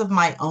because of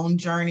my own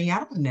journey, I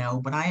don't know,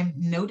 but I am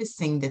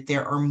noticing that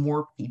there are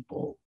more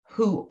people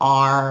who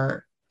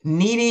are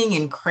needing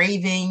and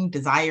craving,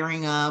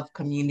 desiring of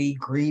community,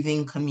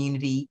 grieving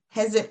community.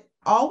 Has it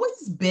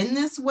always been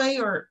this way,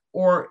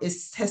 or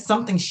has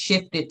something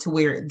shifted to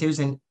where there's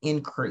an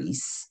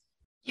increase?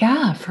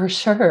 Yeah, for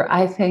sure.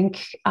 I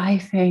think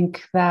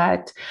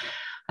that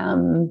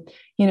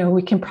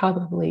we can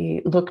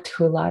probably look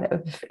to a lot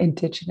of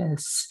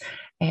indigenous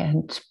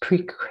and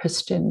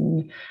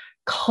pre-Christian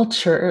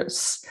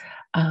cultures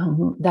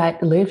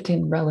that lived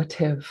in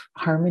relative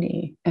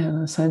harmony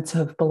and a sense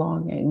of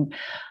belonging,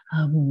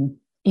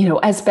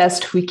 as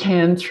best we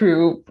can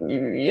through,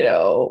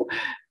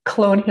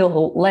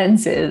 colonial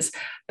lenses.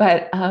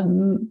 But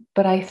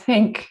I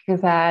think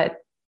that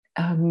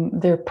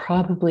there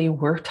probably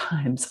were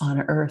times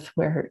on Earth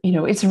where,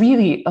 it's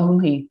really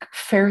only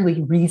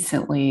fairly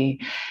recently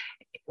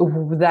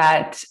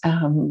that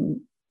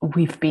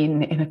we've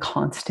been in a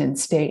constant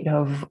state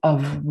of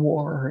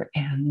war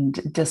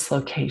and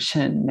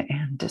dislocation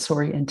and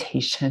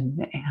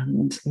disorientation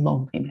and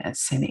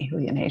loneliness and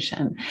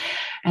alienation.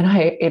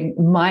 And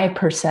my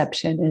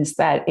perception is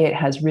that it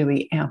has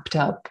really amped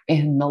up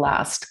in the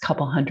last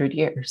couple hundred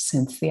years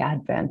since the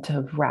advent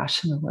of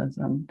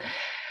rationalism.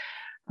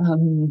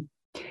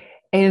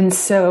 And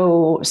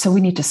so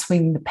we need to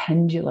swing the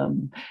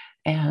pendulum.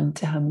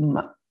 And,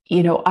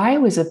 I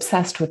was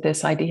obsessed with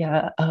this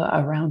idea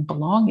around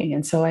belonging.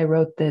 And so I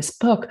wrote this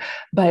book,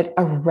 but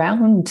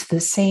around the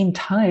same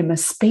time, a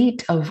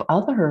spate of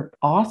other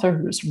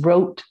authors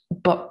wrote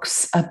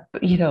books,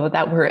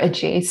 that were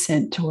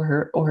adjacent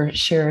or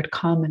shared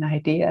common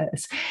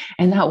ideas.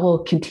 And that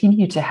will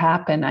continue to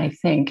happen, I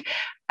think,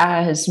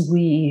 as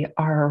we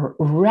are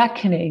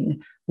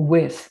reckoning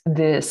with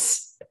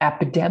this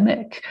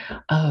epidemic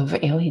of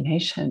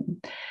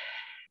alienation.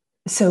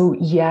 So,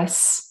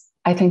 yes,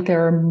 I think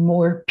there are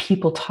more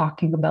people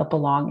talking about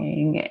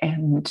belonging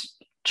and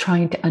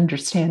trying to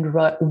understand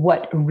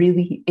what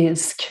really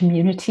is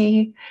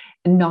community,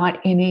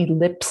 not in a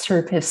lip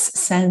service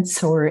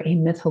sense or a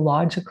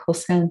mythological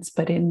sense,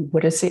 but in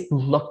what does it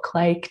look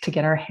like to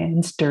get our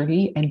hands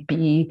dirty and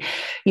be,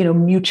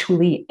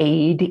 mutually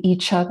aid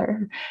each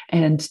other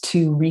and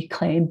to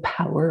reclaim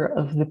power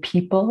of the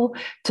people,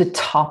 to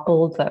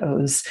topple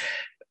those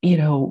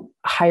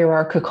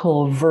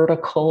hierarchical,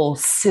 vertical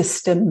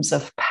systems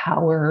of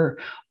power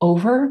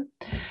over.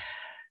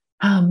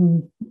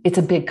 It's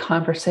a big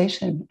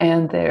conversation,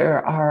 and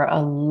there are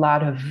a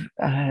lot of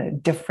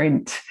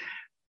different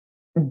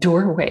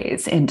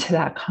doorways into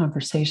that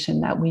conversation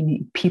that we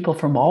need people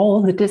from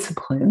all the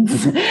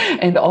disciplines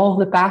and all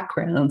the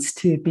backgrounds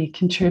to be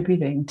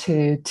contributing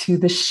to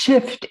the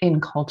shift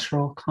in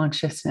cultural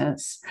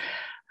consciousness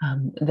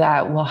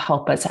that will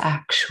help us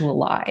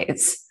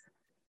actualize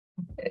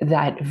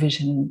that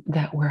vision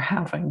that we're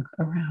having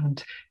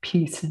around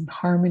peace and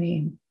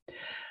harmony.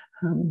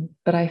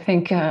 But I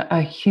think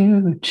a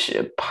huge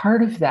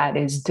part of that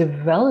is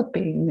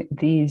developing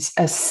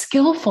a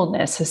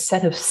skillfulness, a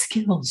set of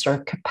skills or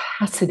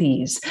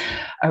capacities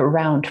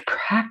around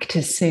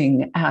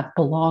practicing at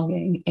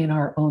belonging in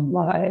our own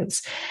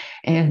lives.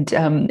 And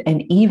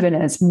even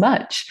as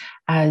much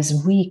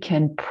as we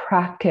can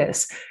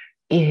practice,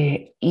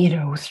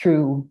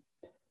 through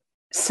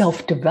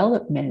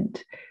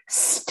self-development,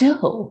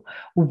 still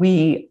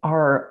we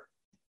are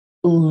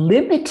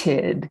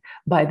limited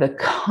by the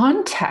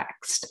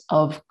context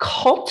of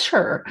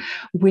culture,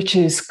 which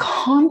is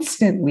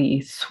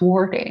constantly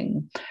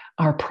thwarting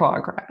our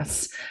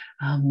progress,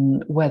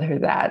 whether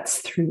that's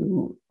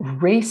through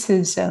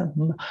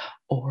racism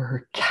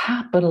or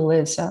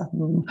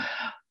capitalism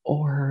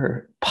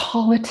or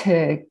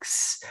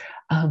politics,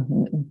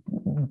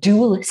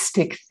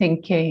 dualistic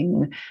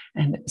thinking,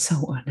 and so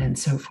on and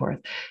so forth.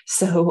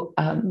 So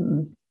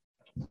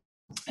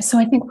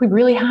I think we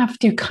really have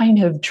to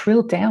kind of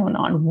drill down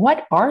on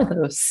what are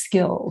those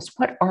skills,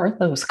 what are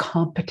those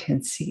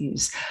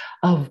competencies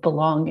of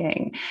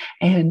belonging,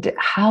 and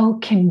how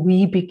can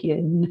we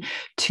begin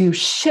to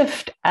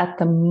shift at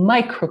the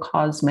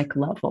microcosmic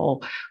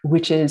level,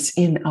 which is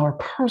in our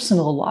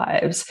personal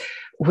lives,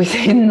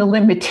 within the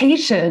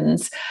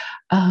limitations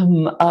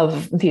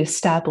of the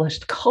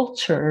established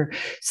culture,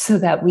 so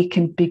that we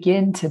can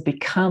begin to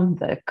become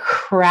the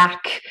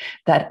crack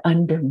that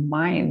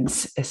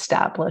undermines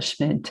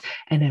establishment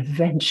and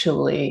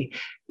eventually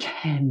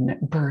can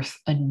birth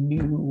a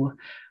new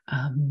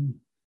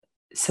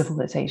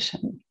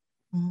civilization.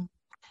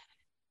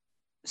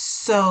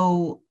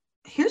 So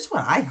here's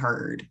what I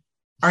heard.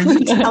 Are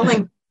you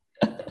telling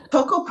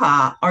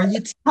Tokopah, are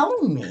you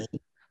telling me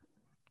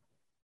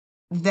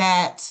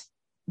that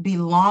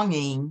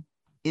belonging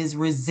is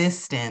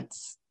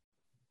resistance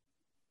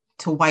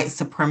to white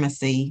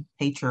supremacy,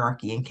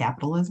 patriarchy, and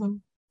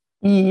capitalism?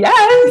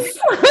 Yes.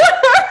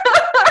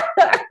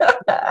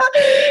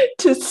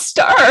 To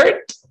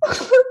start.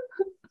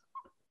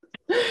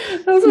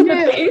 Those are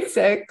the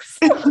basics.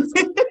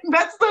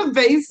 That's the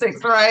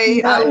basics,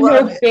 right?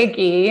 No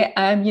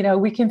biggie.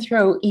 We can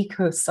throw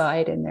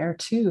ecocide in there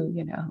too,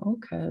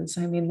 because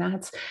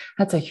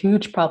that's a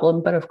huge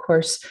problem. But of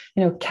course,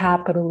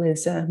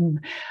 capitalism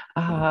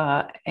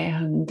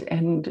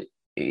and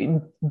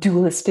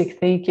dualistic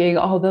thinking,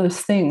 all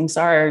those things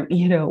are,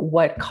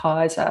 what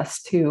cause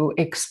us to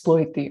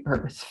exploit the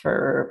earth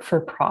for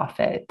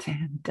profit.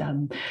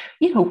 And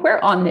we're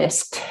on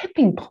this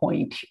tipping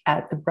point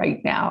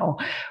right now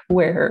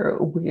where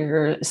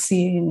we're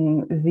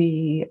seeing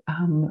the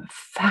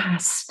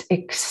fast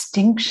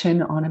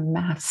extinction on a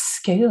mass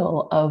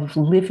scale of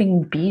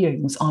living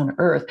beings on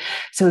earth.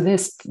 So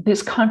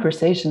this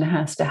conversation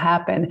has to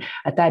happen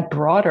at that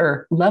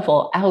broader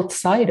level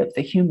outside of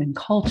the human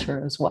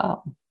culture as well.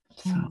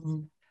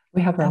 So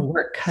we have our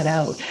work cut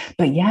out.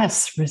 But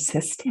yes,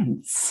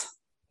 resistance.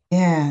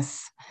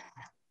 Yes.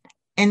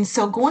 And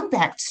so going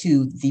back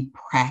to the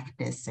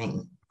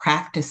practicing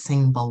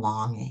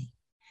belonging,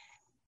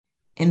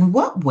 in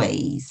what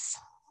ways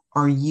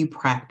are you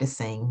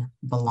practicing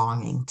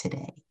belonging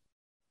today?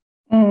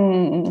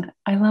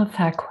 I love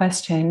that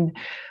question.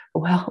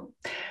 Well,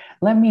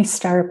 let me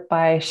start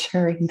by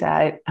sharing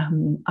that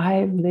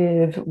I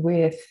live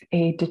with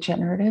a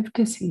degenerative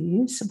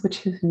disease,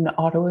 which is an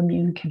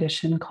autoimmune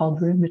condition called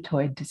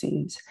rheumatoid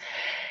disease.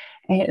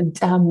 And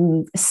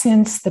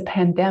since the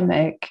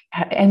pandemic,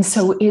 and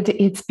so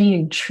it's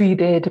being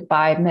treated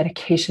by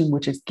medication,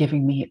 which is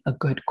giving me a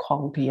good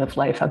quality of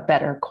life, a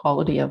better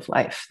quality of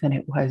life than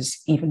it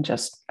was even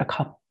just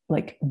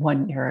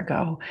 1 year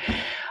ago.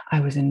 I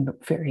was in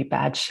very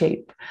bad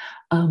shape.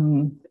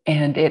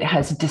 And it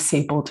has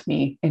disabled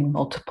me in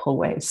multiple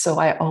ways. So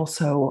I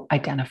also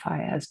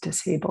identify as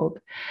disabled.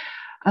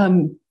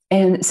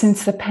 And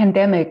since the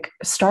pandemic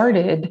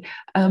started,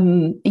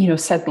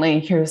 suddenly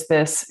here's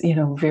this,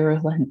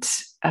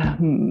 virulent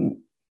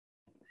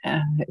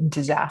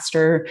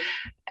disaster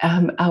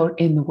out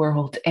in the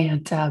world.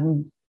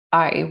 And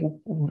I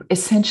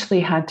essentially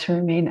had to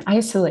remain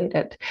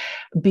isolated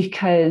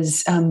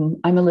because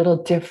I'm a little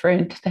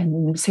different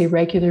than, say,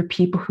 regular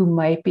people who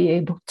might be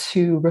able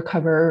to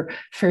recover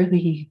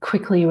fairly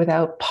quickly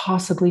without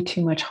possibly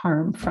too much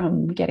harm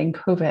from getting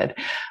COVID.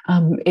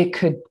 It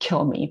could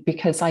kill me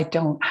because I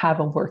don't have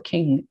a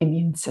working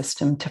immune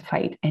system to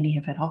fight any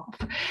of it off.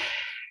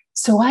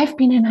 So I've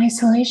been in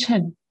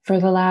isolation for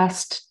the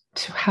last,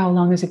 how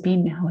long has it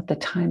been now at the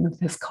time of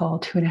this call?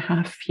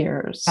 2.5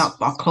 years.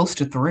 Close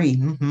to 3.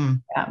 Mm-hmm.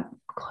 Yeah,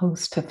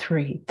 close to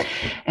 3.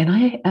 And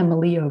I am a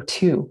Leo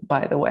too,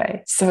 by the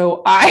way.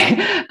 So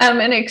I am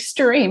an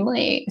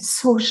extremely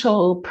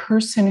social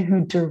person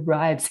who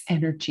derives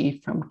energy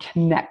from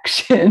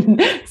connection.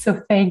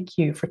 So thank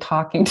you for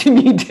talking to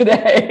me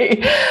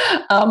today.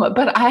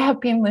 But I have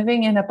been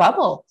living in a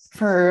bubble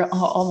for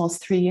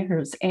almost 3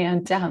 years.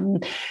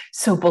 And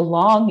so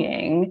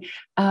belonging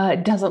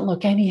doesn't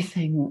look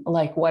anything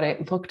like what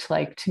it looked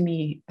like to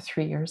me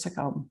 3 years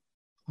ago.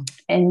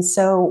 And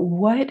so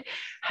what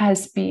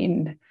has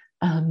been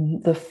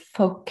the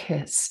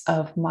focus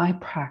of my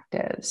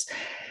practice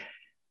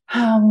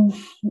um,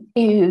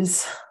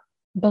 is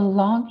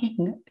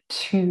belonging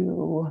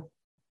to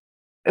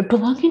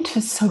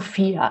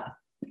Sophia.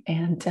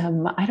 And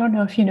I don't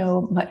know if you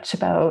know much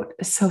about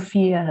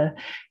Sophia.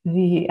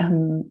 The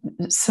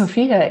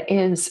Sophia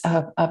is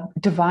a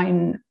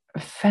divine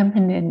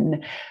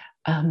feminine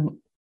um,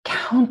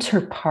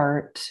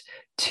 counterpart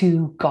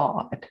to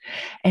God,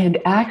 and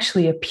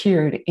actually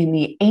appeared in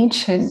the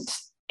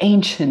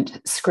ancient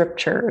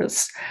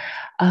scriptures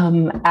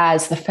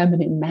as the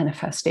feminine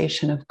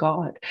manifestation of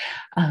God.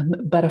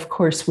 But of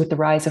course, with the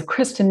rise of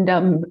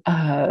Christendom,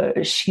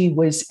 she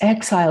was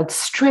exiled,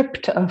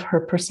 stripped of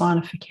her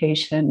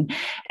personification,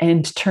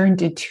 and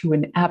turned into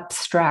an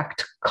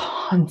abstract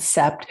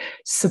concept,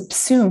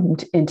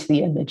 subsumed into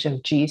the image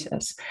of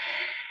Jesus.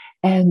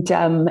 And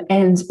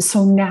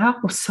so now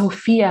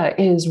Sophia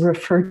is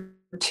referred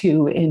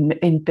to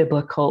in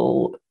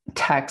biblical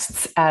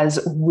texts as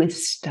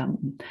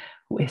wisdom.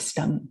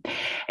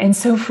 And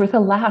so for the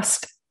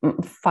last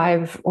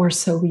 5 or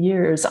so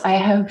years, I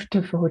have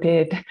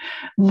devoted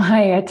my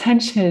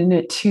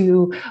attention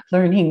to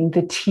learning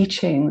the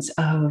teachings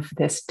of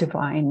this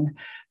divine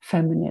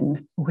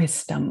feminine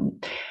wisdom.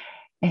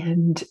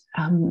 And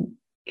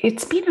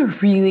it's been a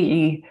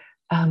really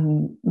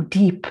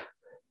deep,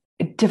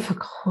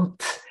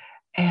 difficult,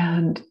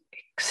 and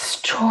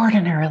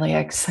extraordinarily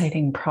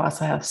exciting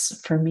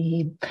process for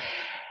me.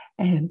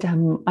 And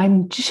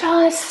I'm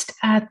just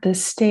at the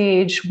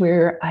stage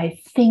where I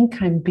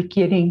think I'm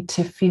beginning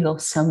to feel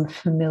some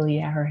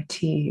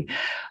familiarity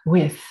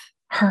with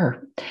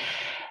her.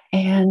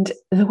 And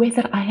the way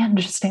that I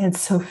understand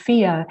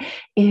Sophia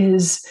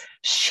is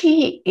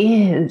she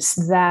is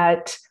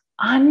that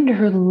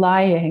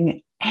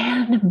underlying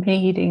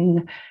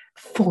animating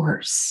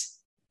force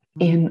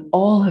in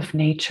all of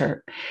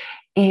nature.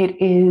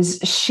 It is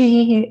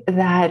she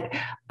that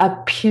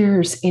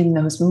appears in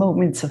those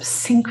moments of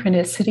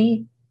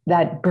synchronicity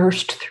that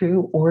burst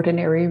through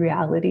ordinary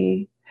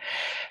reality.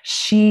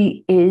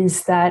 She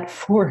is that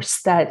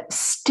force that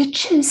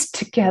stitches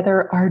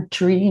together our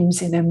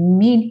dreams in a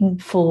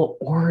meaningful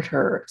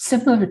order,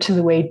 similar to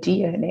the way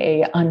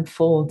DNA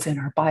unfolds in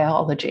our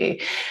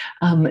biology.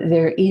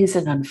 There is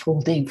an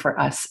unfolding for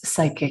us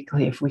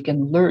psychically if we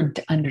can learn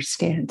to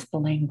understand the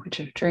language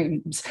of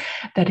dreams,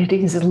 that it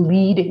is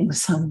leading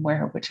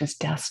somewhere which is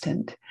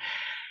destined.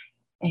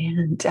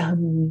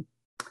 And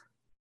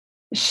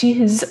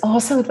she is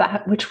also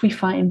that which we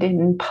find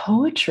in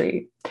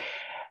poetry.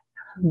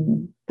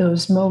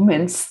 Those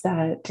moments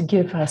that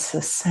give us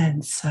a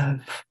sense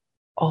of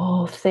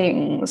all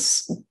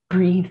things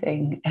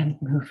breathing and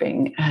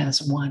moving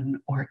as one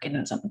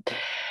organism.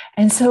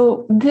 And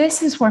so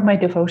this is where my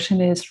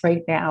devotion is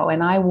right now.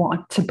 And I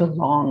want to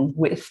belong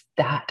with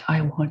that.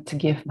 I want to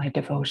give my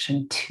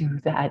devotion to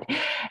that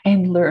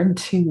and learn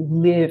to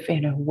live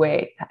in a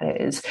way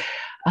that is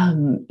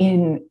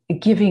in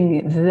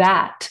giving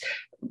that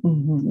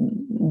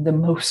the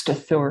most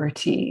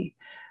authority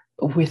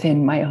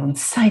within my own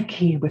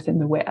psyche, within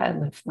the way I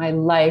live my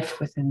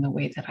life, within the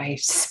way that I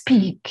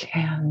speak.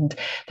 And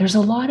there's a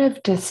lot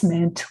of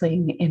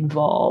dismantling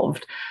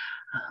involved,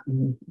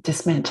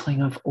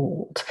 dismantling of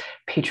old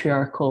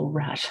patriarchal,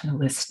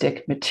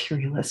 rationalistic,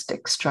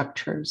 materialistic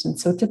structures. And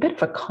so it's a bit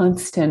of a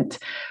constant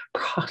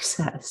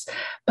process,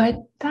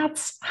 but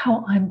that's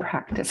how I'm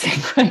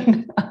practicing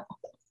right now.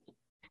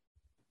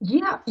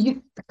 Yeah.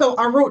 So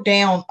I wrote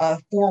down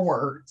 4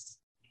 words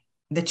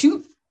that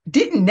you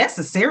didn't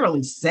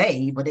necessarily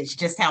say, but it's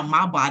just how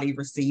my body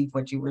received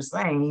what you were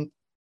saying.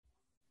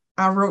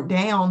 I wrote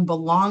down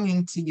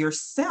belonging to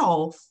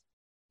yourself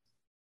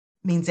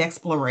means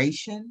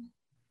exploration,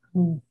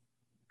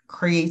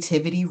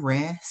 creativity,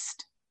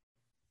 rest,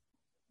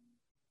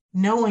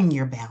 knowing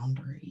your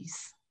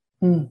boundaries,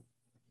 and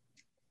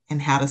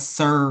how to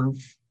serve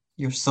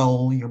your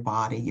soul, your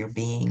body, your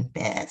being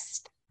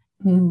best.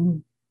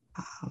 And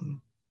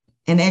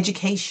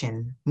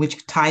education,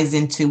 which ties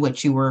into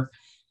what you were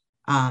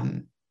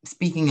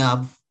speaking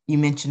of. You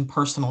mentioned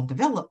personal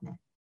development.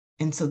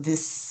 And so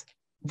this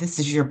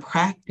is your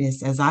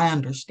practice, as I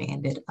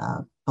understand it,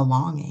 of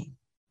belonging.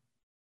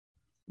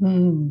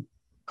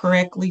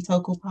 Correctly,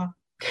 Tokopa?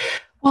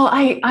 Well,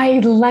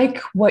 I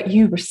like what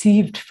you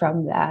received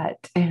from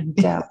that. And,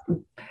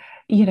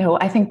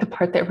 I think the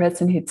part that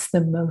resonates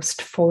the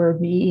most for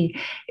me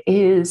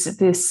is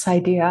this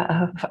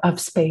idea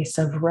of space,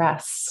 of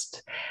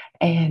rest.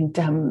 And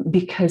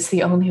because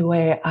the only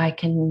way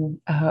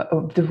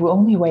the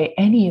only way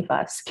any of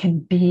us can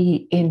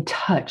be in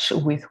touch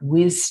with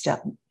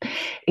wisdom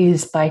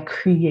is by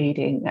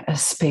creating a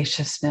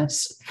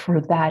spaciousness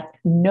for that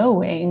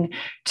knowing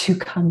to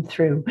come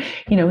through.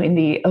 In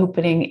the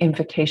opening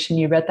invocation,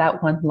 you read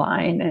that one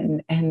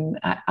line, and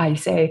I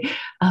say,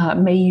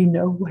 may you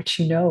know what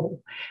you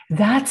know.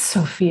 That's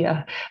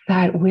Sophia,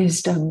 that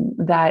wisdom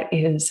that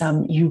is,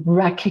 you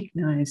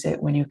recognize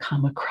it when you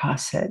come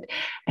across it.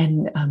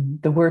 And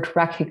the word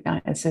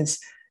recognize is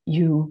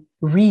you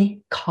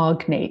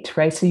recognate,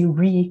 right? So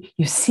you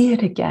see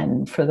it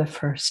again for the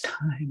first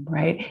time,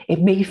 right?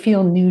 It may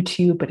feel new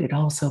to you, but it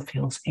also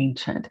feels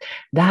ancient.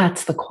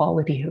 That's the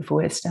quality of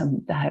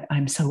wisdom that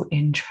I'm so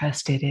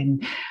interested in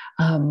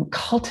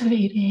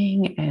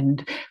cultivating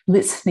and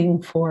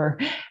listening for.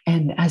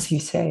 And as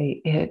you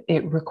say,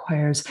 it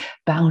requires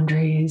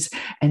boundaries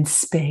and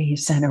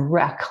space and a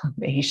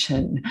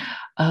reclamation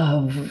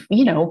of,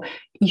 your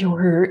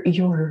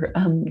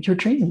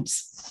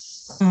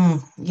dreams.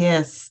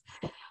 Yes.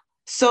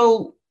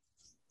 So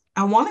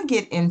I want to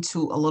get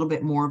into a little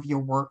bit more of your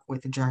work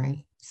with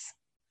dreams.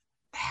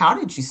 How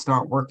did you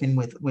start working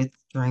with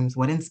dreams?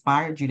 What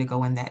inspired you to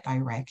go in that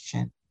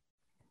direction?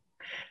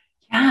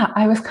 Yeah,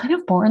 I was kind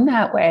of born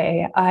that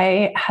way.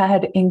 I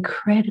had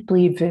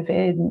incredibly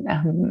vivid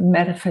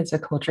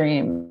metaphysical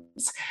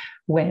dreams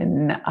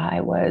when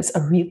I was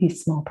a really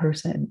small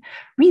person,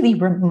 really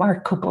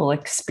remarkable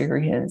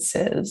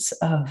experiences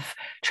of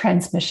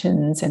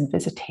transmissions and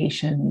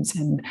visitations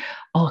and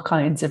all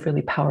kinds of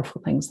really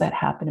powerful things that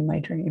happen in my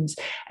dreams.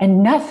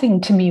 And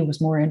nothing to me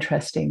was more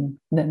interesting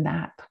than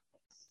that.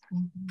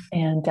 Mhm.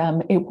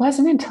 And it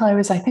wasn't until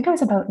I think I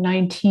was about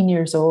 19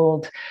 years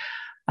old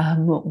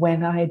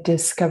when I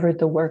discovered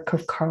the work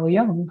of Carl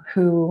Jung,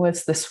 who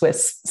was the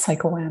Swiss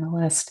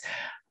psychoanalyst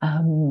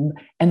and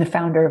the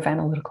founder of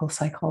analytical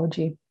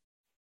psychology.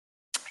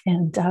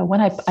 And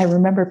when I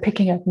remember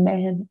picking up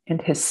Man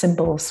and His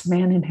Symbols,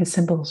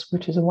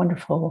 which is a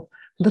wonderful,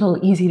 little,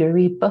 easy to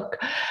read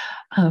book,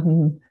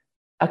 a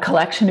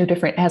collection of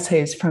different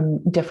essays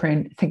from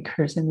different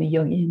thinkers in the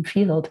Jungian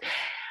field.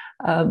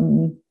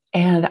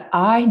 And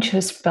I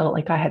just felt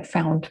like I had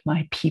found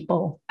my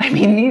people. I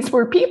mean, these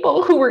were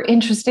people who were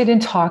interested in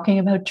talking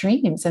about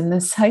dreams and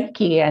the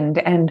psyche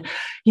and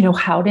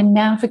how to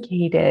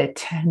navigate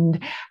it and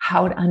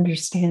how to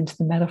understand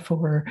the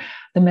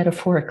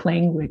metaphoric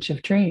language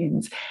of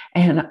dreams.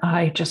 And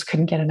I just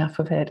couldn't get enough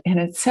of it. And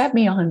it set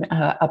me on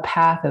a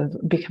path of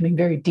becoming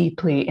very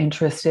deeply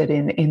interested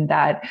in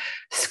that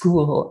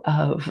school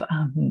of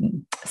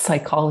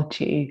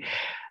psychology.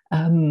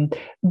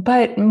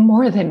 But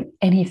more than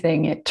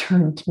anything, it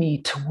turned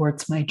me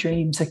towards my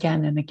dreams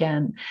again and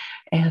again.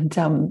 And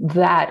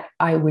that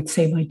I would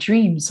say my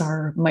dreams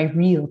are my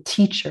real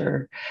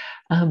teacher,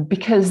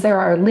 because there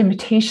are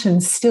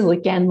limitations still,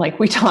 again, like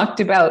we talked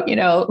about,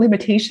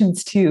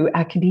 limitations to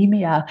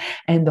academia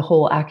and the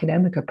whole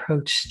academic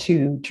approach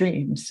to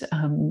dreams.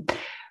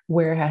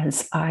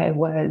 Whereas I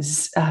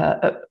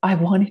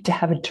wanted to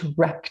have a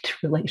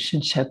direct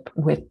relationship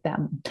with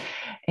them.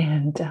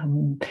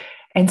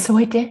 And so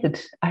I did.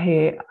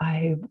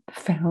 I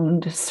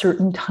found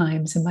certain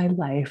times in my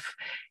life,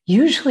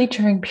 usually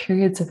during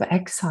periods of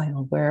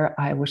exile where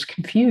I was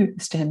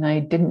confused and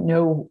I didn't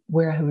know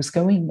where I was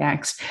going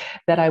next,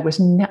 that I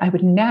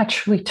would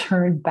naturally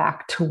turn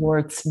back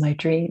towards my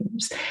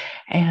dreams.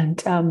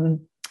 And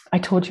I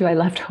told you I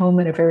left home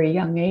at a very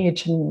young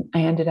age and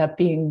I ended up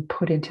being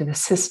put into the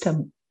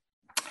system.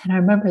 And I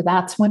remember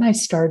that's when I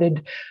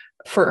started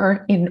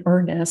in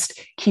earnest,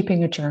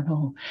 keeping a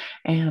journal.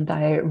 And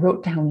I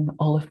wrote down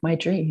all of my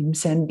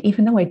dreams. And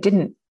even though I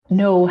didn't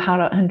know how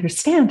to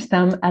understand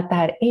them at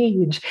that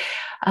age,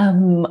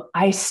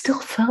 I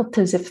still felt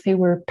as if they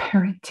were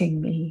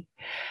parenting me.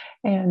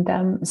 And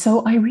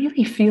so I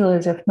really feel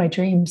as if my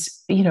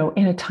dreams, in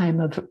a time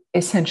of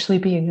essentially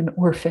being an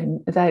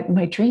orphan, that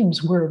my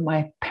dreams were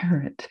my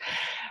parent.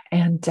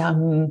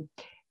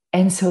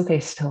 And so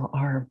they still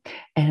are,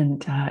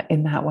 and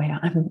in that way,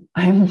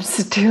 I'm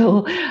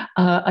still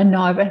a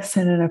novice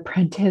and an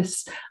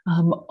apprentice.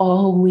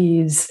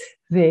 Always,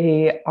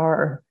 they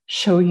are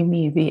showing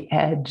me the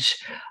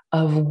edge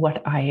of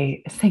what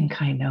I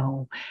think I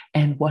know,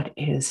 and what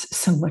is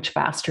so much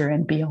faster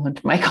and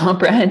beyond my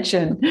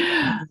comprehension.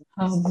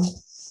 Um,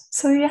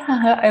 so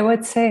yeah, I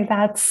would say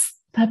that's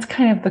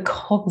kind of the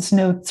Coles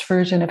Notes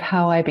version of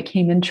how I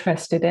became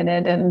interested in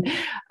it. And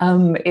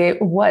it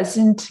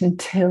wasn't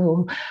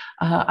until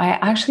I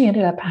actually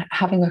ended up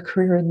having a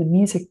career in the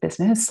music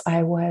business.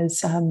 I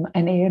was an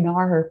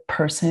A&R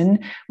person,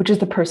 which is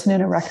the person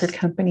in a record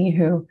company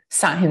who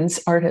signs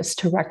artists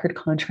to record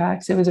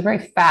contracts. It was a very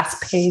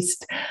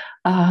fast-paced,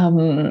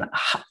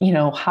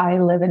 high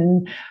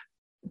living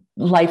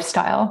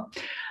lifestyle.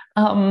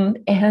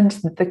 And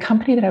the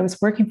company that I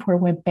was working for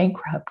went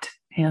bankrupt.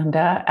 And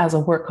as a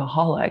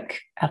workaholic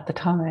at the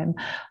time,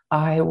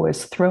 I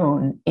was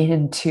thrown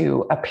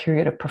into a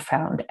period of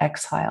profound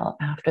exile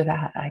after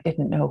that. I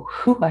didn't know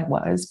who I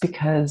was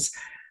because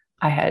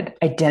I had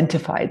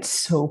identified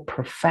so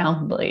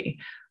profoundly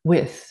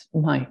with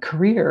my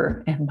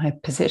career and my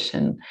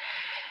position.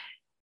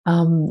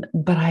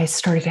 But I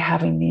started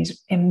having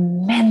these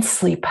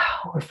immensely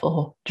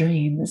powerful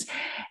dreams.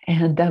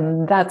 And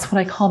that's what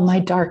I call my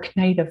dark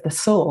night of the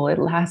soul. It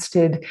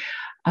lasted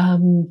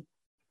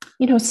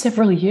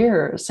several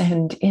years.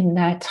 And in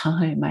that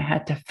time, I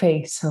had to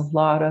face a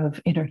lot of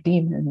inner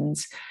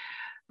demons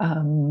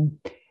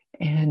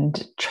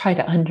and try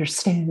to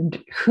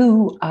understand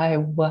who I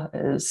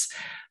was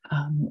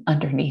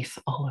underneath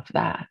all of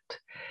that.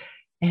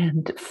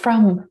 And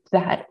from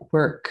that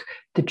work,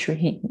 the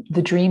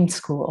Dream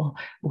School,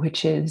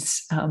 which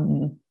is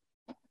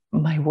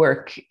my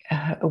work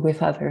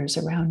with others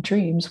around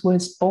dreams,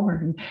 was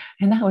born,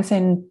 and that was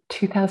in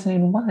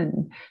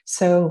 2001.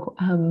 So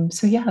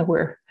yeah,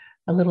 we're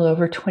a little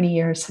over 20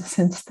 years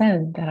since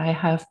then that I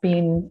have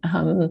been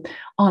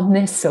on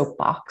this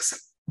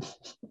soapbox. Thank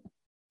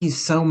you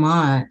so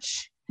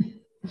much.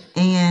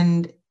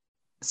 And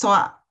so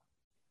I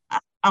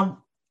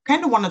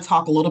kind of want to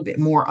talk a little bit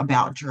more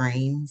about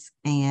dreams.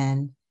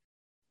 And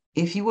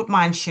if you would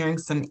mind sharing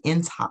some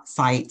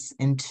insights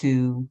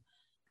into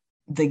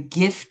the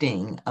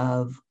gifting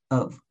of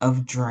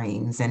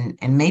dreams, and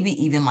maybe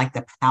even like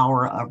the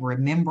power of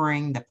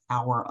remembering, the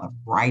power of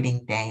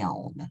writing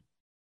down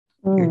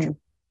your dreams. Mm.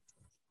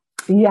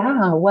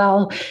 Yeah,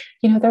 well,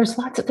 there's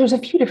a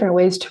few different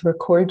ways to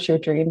record your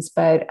dreams,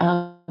 but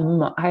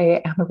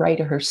I am a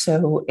writer,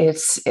 so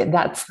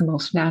that's the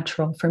most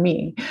natural for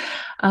me.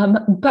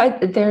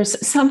 But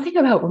there's something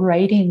about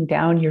writing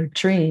down your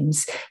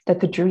dreams that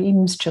the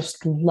dreams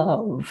just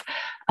love.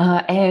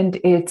 And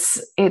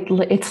it's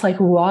like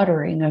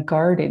watering a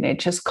garden. It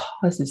just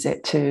causes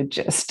it to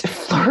just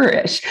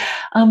flourish.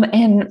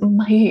 And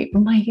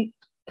my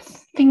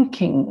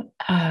thinking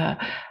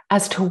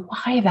as to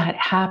why that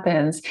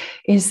happens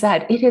is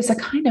that it is a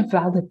kind of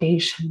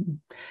validation.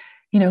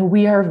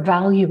 We are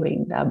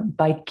valuing them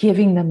by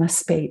giving them a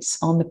space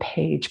on the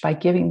page, by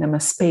giving them a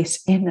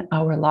space in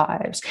our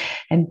lives,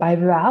 and by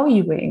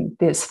valuing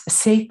this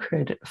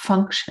sacred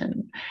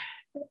function.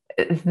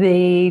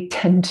 They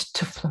tend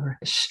to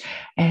flourish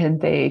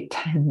and they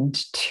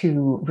tend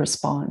to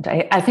respond.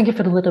 I think of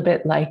it a little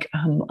bit like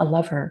a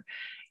lover.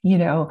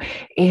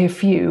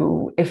 If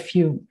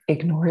you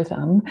ignore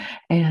them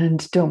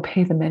and don't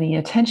pay them any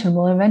attention,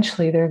 well,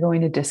 eventually they're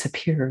going to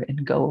disappear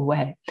and go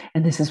away.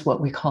 And this is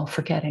what we call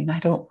forgetting. I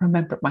don't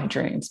remember my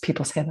dreams.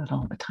 People say that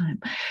all the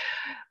time.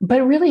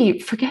 But really,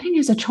 forgetting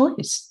is a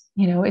choice.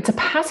 It's a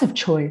passive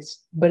choice,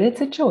 but it's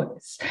a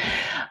choice.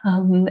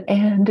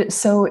 And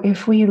so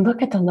if we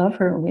look at the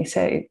lover and we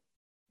say,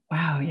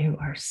 wow, you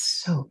are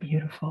so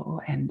beautiful,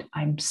 and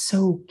I'm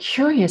so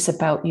curious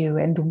about you,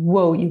 and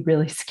whoa, you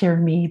really scare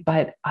me,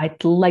 but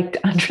I'd like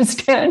to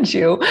understand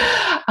you.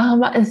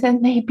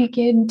 Then they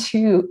begin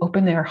to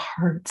open their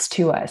hearts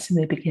to us, and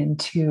they begin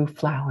to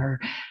flower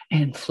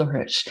and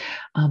flourish.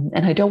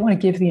 And I don't want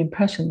to give the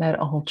impression that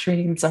all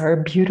dreams are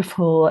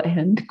beautiful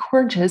and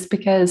gorgeous,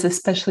 because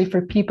especially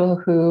for people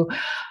who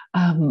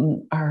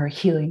are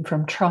healing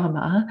from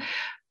trauma,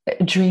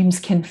 dreams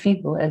can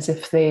feel as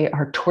if they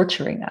are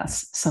torturing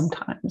us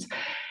sometimes.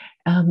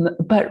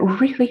 But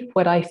really,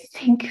 what I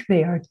think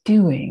they are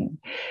doing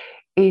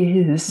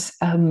is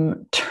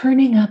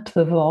turning up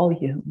the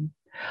volume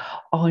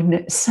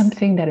on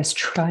something that is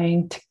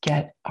trying to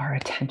get our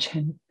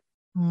attention.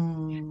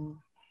 Mm.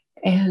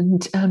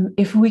 And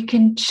if we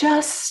can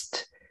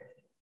just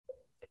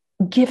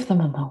give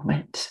them a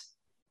moment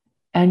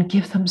and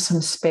give them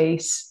some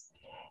space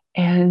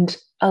and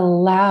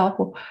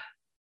allow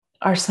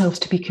ourselves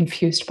to be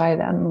confused by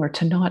them, or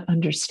to not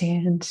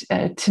understand,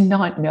 to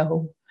not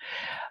know,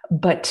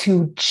 but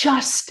to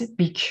just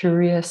be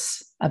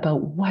curious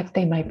about what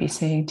they might be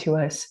saying to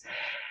us,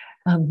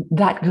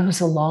 that goes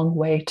a long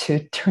way to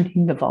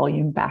turning the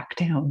volume back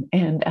down.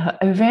 And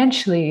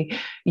eventually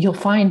you'll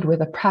find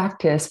with a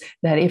practice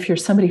that if you're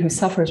somebody who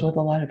suffers with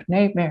a lot of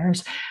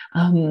nightmares,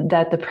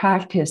 that the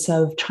practice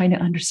of trying to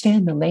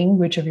understand the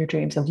language of your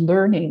dreams, of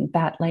learning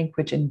that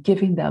language and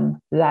giving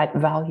them that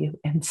value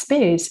and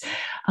space,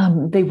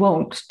 they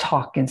won't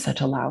talk in such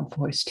a loud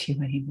voice to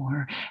you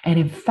anymore. And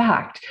in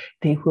fact,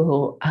 they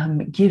will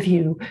give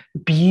you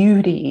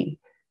beauty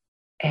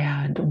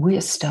and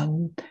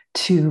wisdom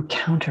to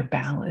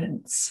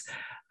counterbalance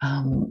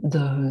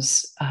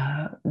those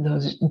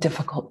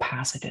difficult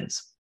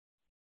passages.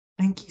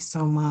 Thank you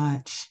so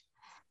much.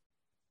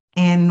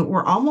 And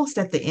we're almost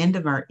at the end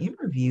of our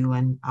interview,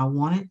 and I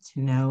wanted to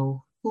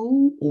know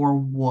who or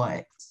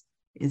what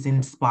is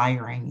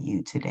inspiring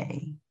you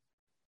today.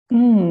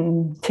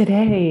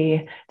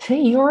 Today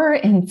you're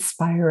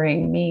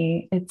inspiring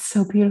me. It's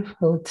so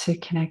beautiful to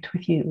connect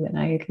with you, and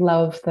I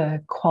love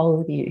the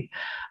quality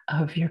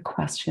of your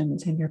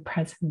questions and your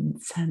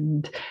presence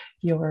and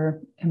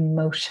your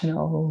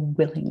emotional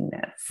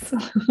willingness.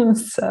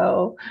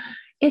 So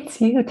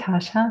it's you,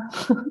 Tasha.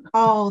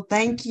 Oh,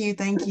 thank you.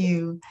 Thank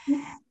you.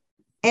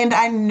 And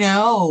I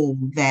know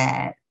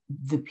that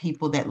the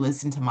people that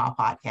listen to my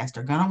podcast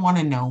are going to want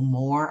to know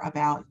more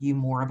about you,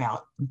 more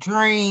about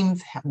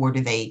dreams. How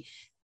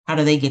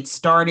do they get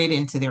started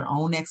into their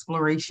own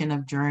exploration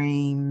of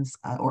dreams,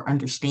 or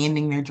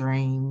understanding their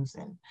dreams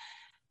and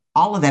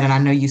all of that. And I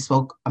know you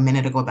spoke a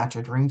minute ago about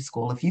your dream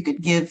school. If you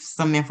could give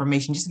some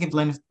information, just give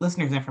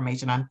listeners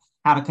information on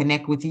how to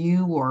connect with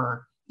you,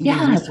 or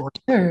even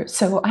resources. Sure.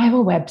 So I have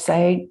a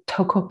website,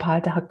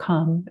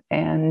 tokopa.com,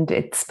 and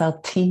it's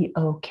spelled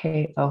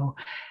TOKO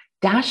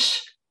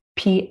dash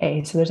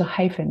PA. So there's a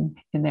hyphen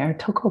in there,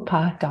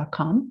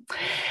 tokopa.com.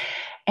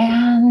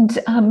 And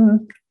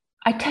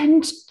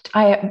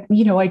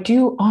I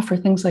do offer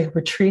things like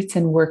retreats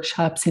and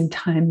workshops in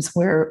times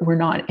where we're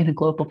not in a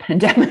global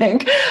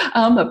pandemic,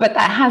 but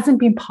that hasn't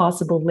been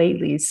possible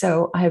lately.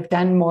 So I've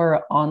done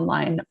more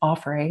online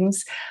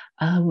offerings,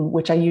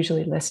 which I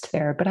usually list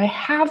there. But I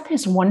have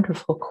this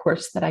wonderful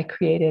course that I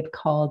created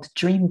called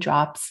Dream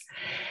Drops.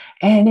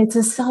 And it's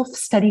a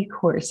self-study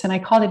course. And I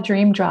call it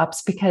Dream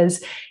Drops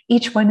because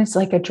each one is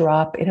like a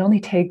drop. It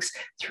only takes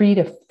 3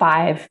 to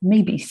 5,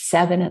 maybe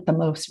 7 at the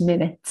most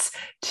minutes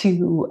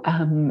to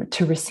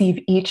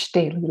receive each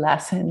daily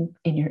lesson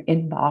in your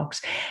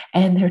inbox.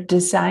 And they're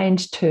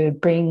designed to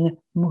bring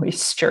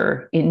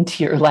moisture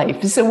into your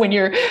life. So when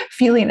you're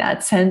feeling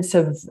that sense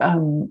of,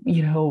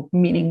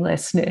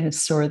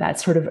 meaninglessness or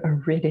that sort of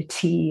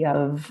aridity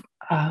of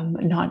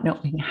not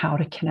knowing how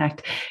to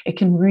connect, it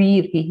can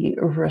really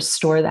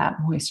restore that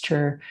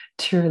moisture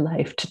to your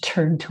life to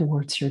turn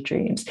towards your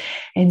dreams.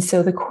 And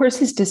so the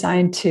course is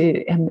designed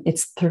to,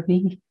 it's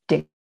 30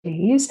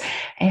 days.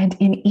 And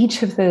in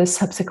each of the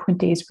subsequent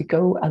days, we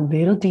go a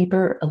little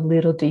deeper, a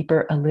little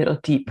deeper, a little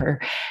deeper.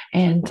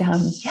 And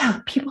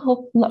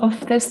people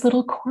love this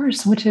little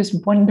course, which is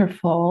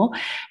wonderful.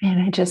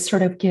 And I just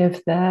sort of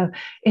give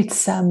it's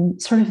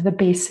sort of the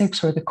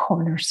basics or the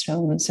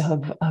cornerstones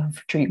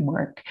of dream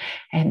work.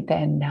 And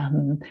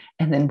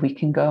then we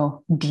can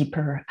go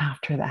deeper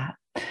after that.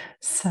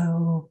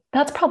 So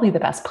that's probably the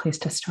best place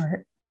to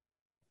start.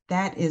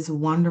 That is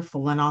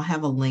wonderful, and I'll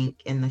have a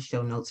link in the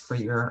show notes for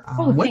your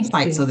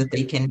website so that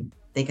they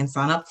can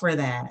sign up for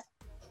that.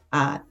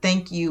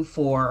 Thank you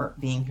for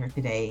being here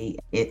today.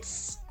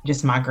 It's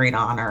just my great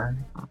honor.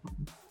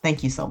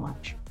 Thank you so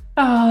much.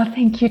 Oh,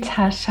 thank you,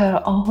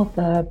 Tasha. All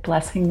the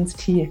blessings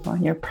to you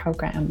on your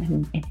program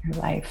and in your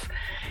life.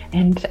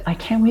 And I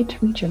can't wait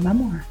to read your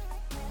memoir.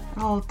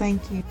 Oh,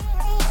 thank you.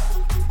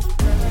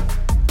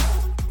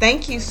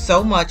 Thank you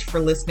so much for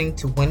listening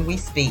to When We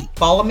Speak.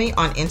 Follow me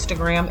on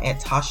Instagram at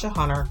Tasha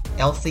Hunter,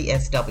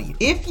 LCSW.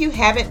 If you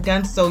haven't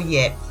done so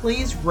yet,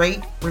 please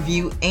rate,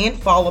 review, and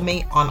follow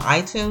me on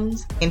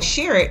iTunes and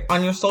share it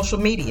on your social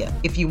media.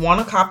 If you want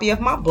a copy of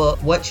my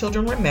book, What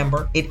Children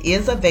Remember, it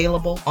is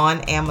available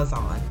on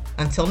Amazon.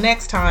 Until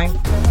next time.